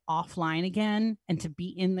something offline again and to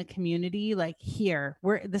be in the community. Like here,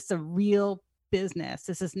 this is a real business.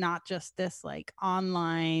 This is not just this like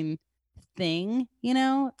online thing,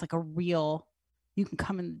 it's like a real, you can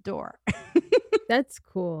come in the door. That's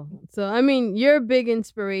cool. So, I mean, you're a big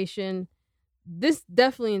inspiration. This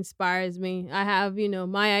definitely inspires me. I have,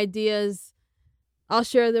 my ideas. I'll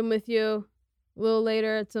share them with you a little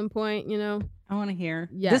later at some point, I want to hear.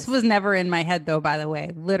 Yes. This was never in my head though, by the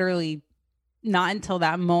way. Literally not until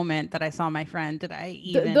that moment that I saw my friend did I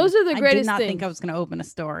even. Those are the greatest I did not things. think I was going to open a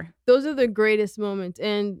store. Those are the greatest moments.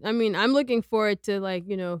 And I mean, I'm looking forward to like,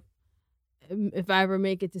 if I ever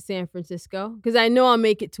make it to San Francisco, because I know I'll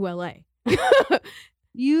make it to LA.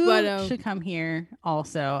 You should come here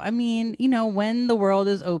also. I mean, when the world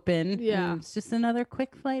is open, it's just another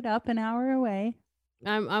quick flight up, an hour away.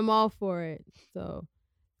 I'm all for it. So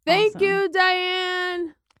thank you,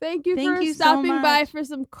 Diane. Thank you for stopping by for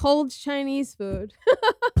some cold Chinese food.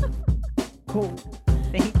 Cold.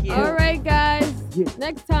 Thank you. All right, guys. Yeah.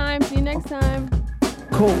 Next time. See you next time.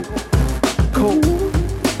 Cold.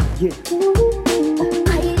 Yeah.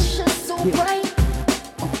 Aisha's so bright.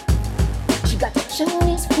 She got the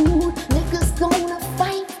Chinese food. Niggas gonna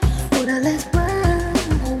fight for the last brown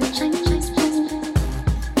Chinese food.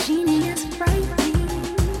 Genius brightly,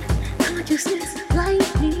 consciousness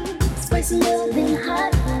lightly, spicier than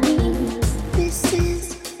hot wings. This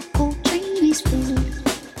is cold Chinese food.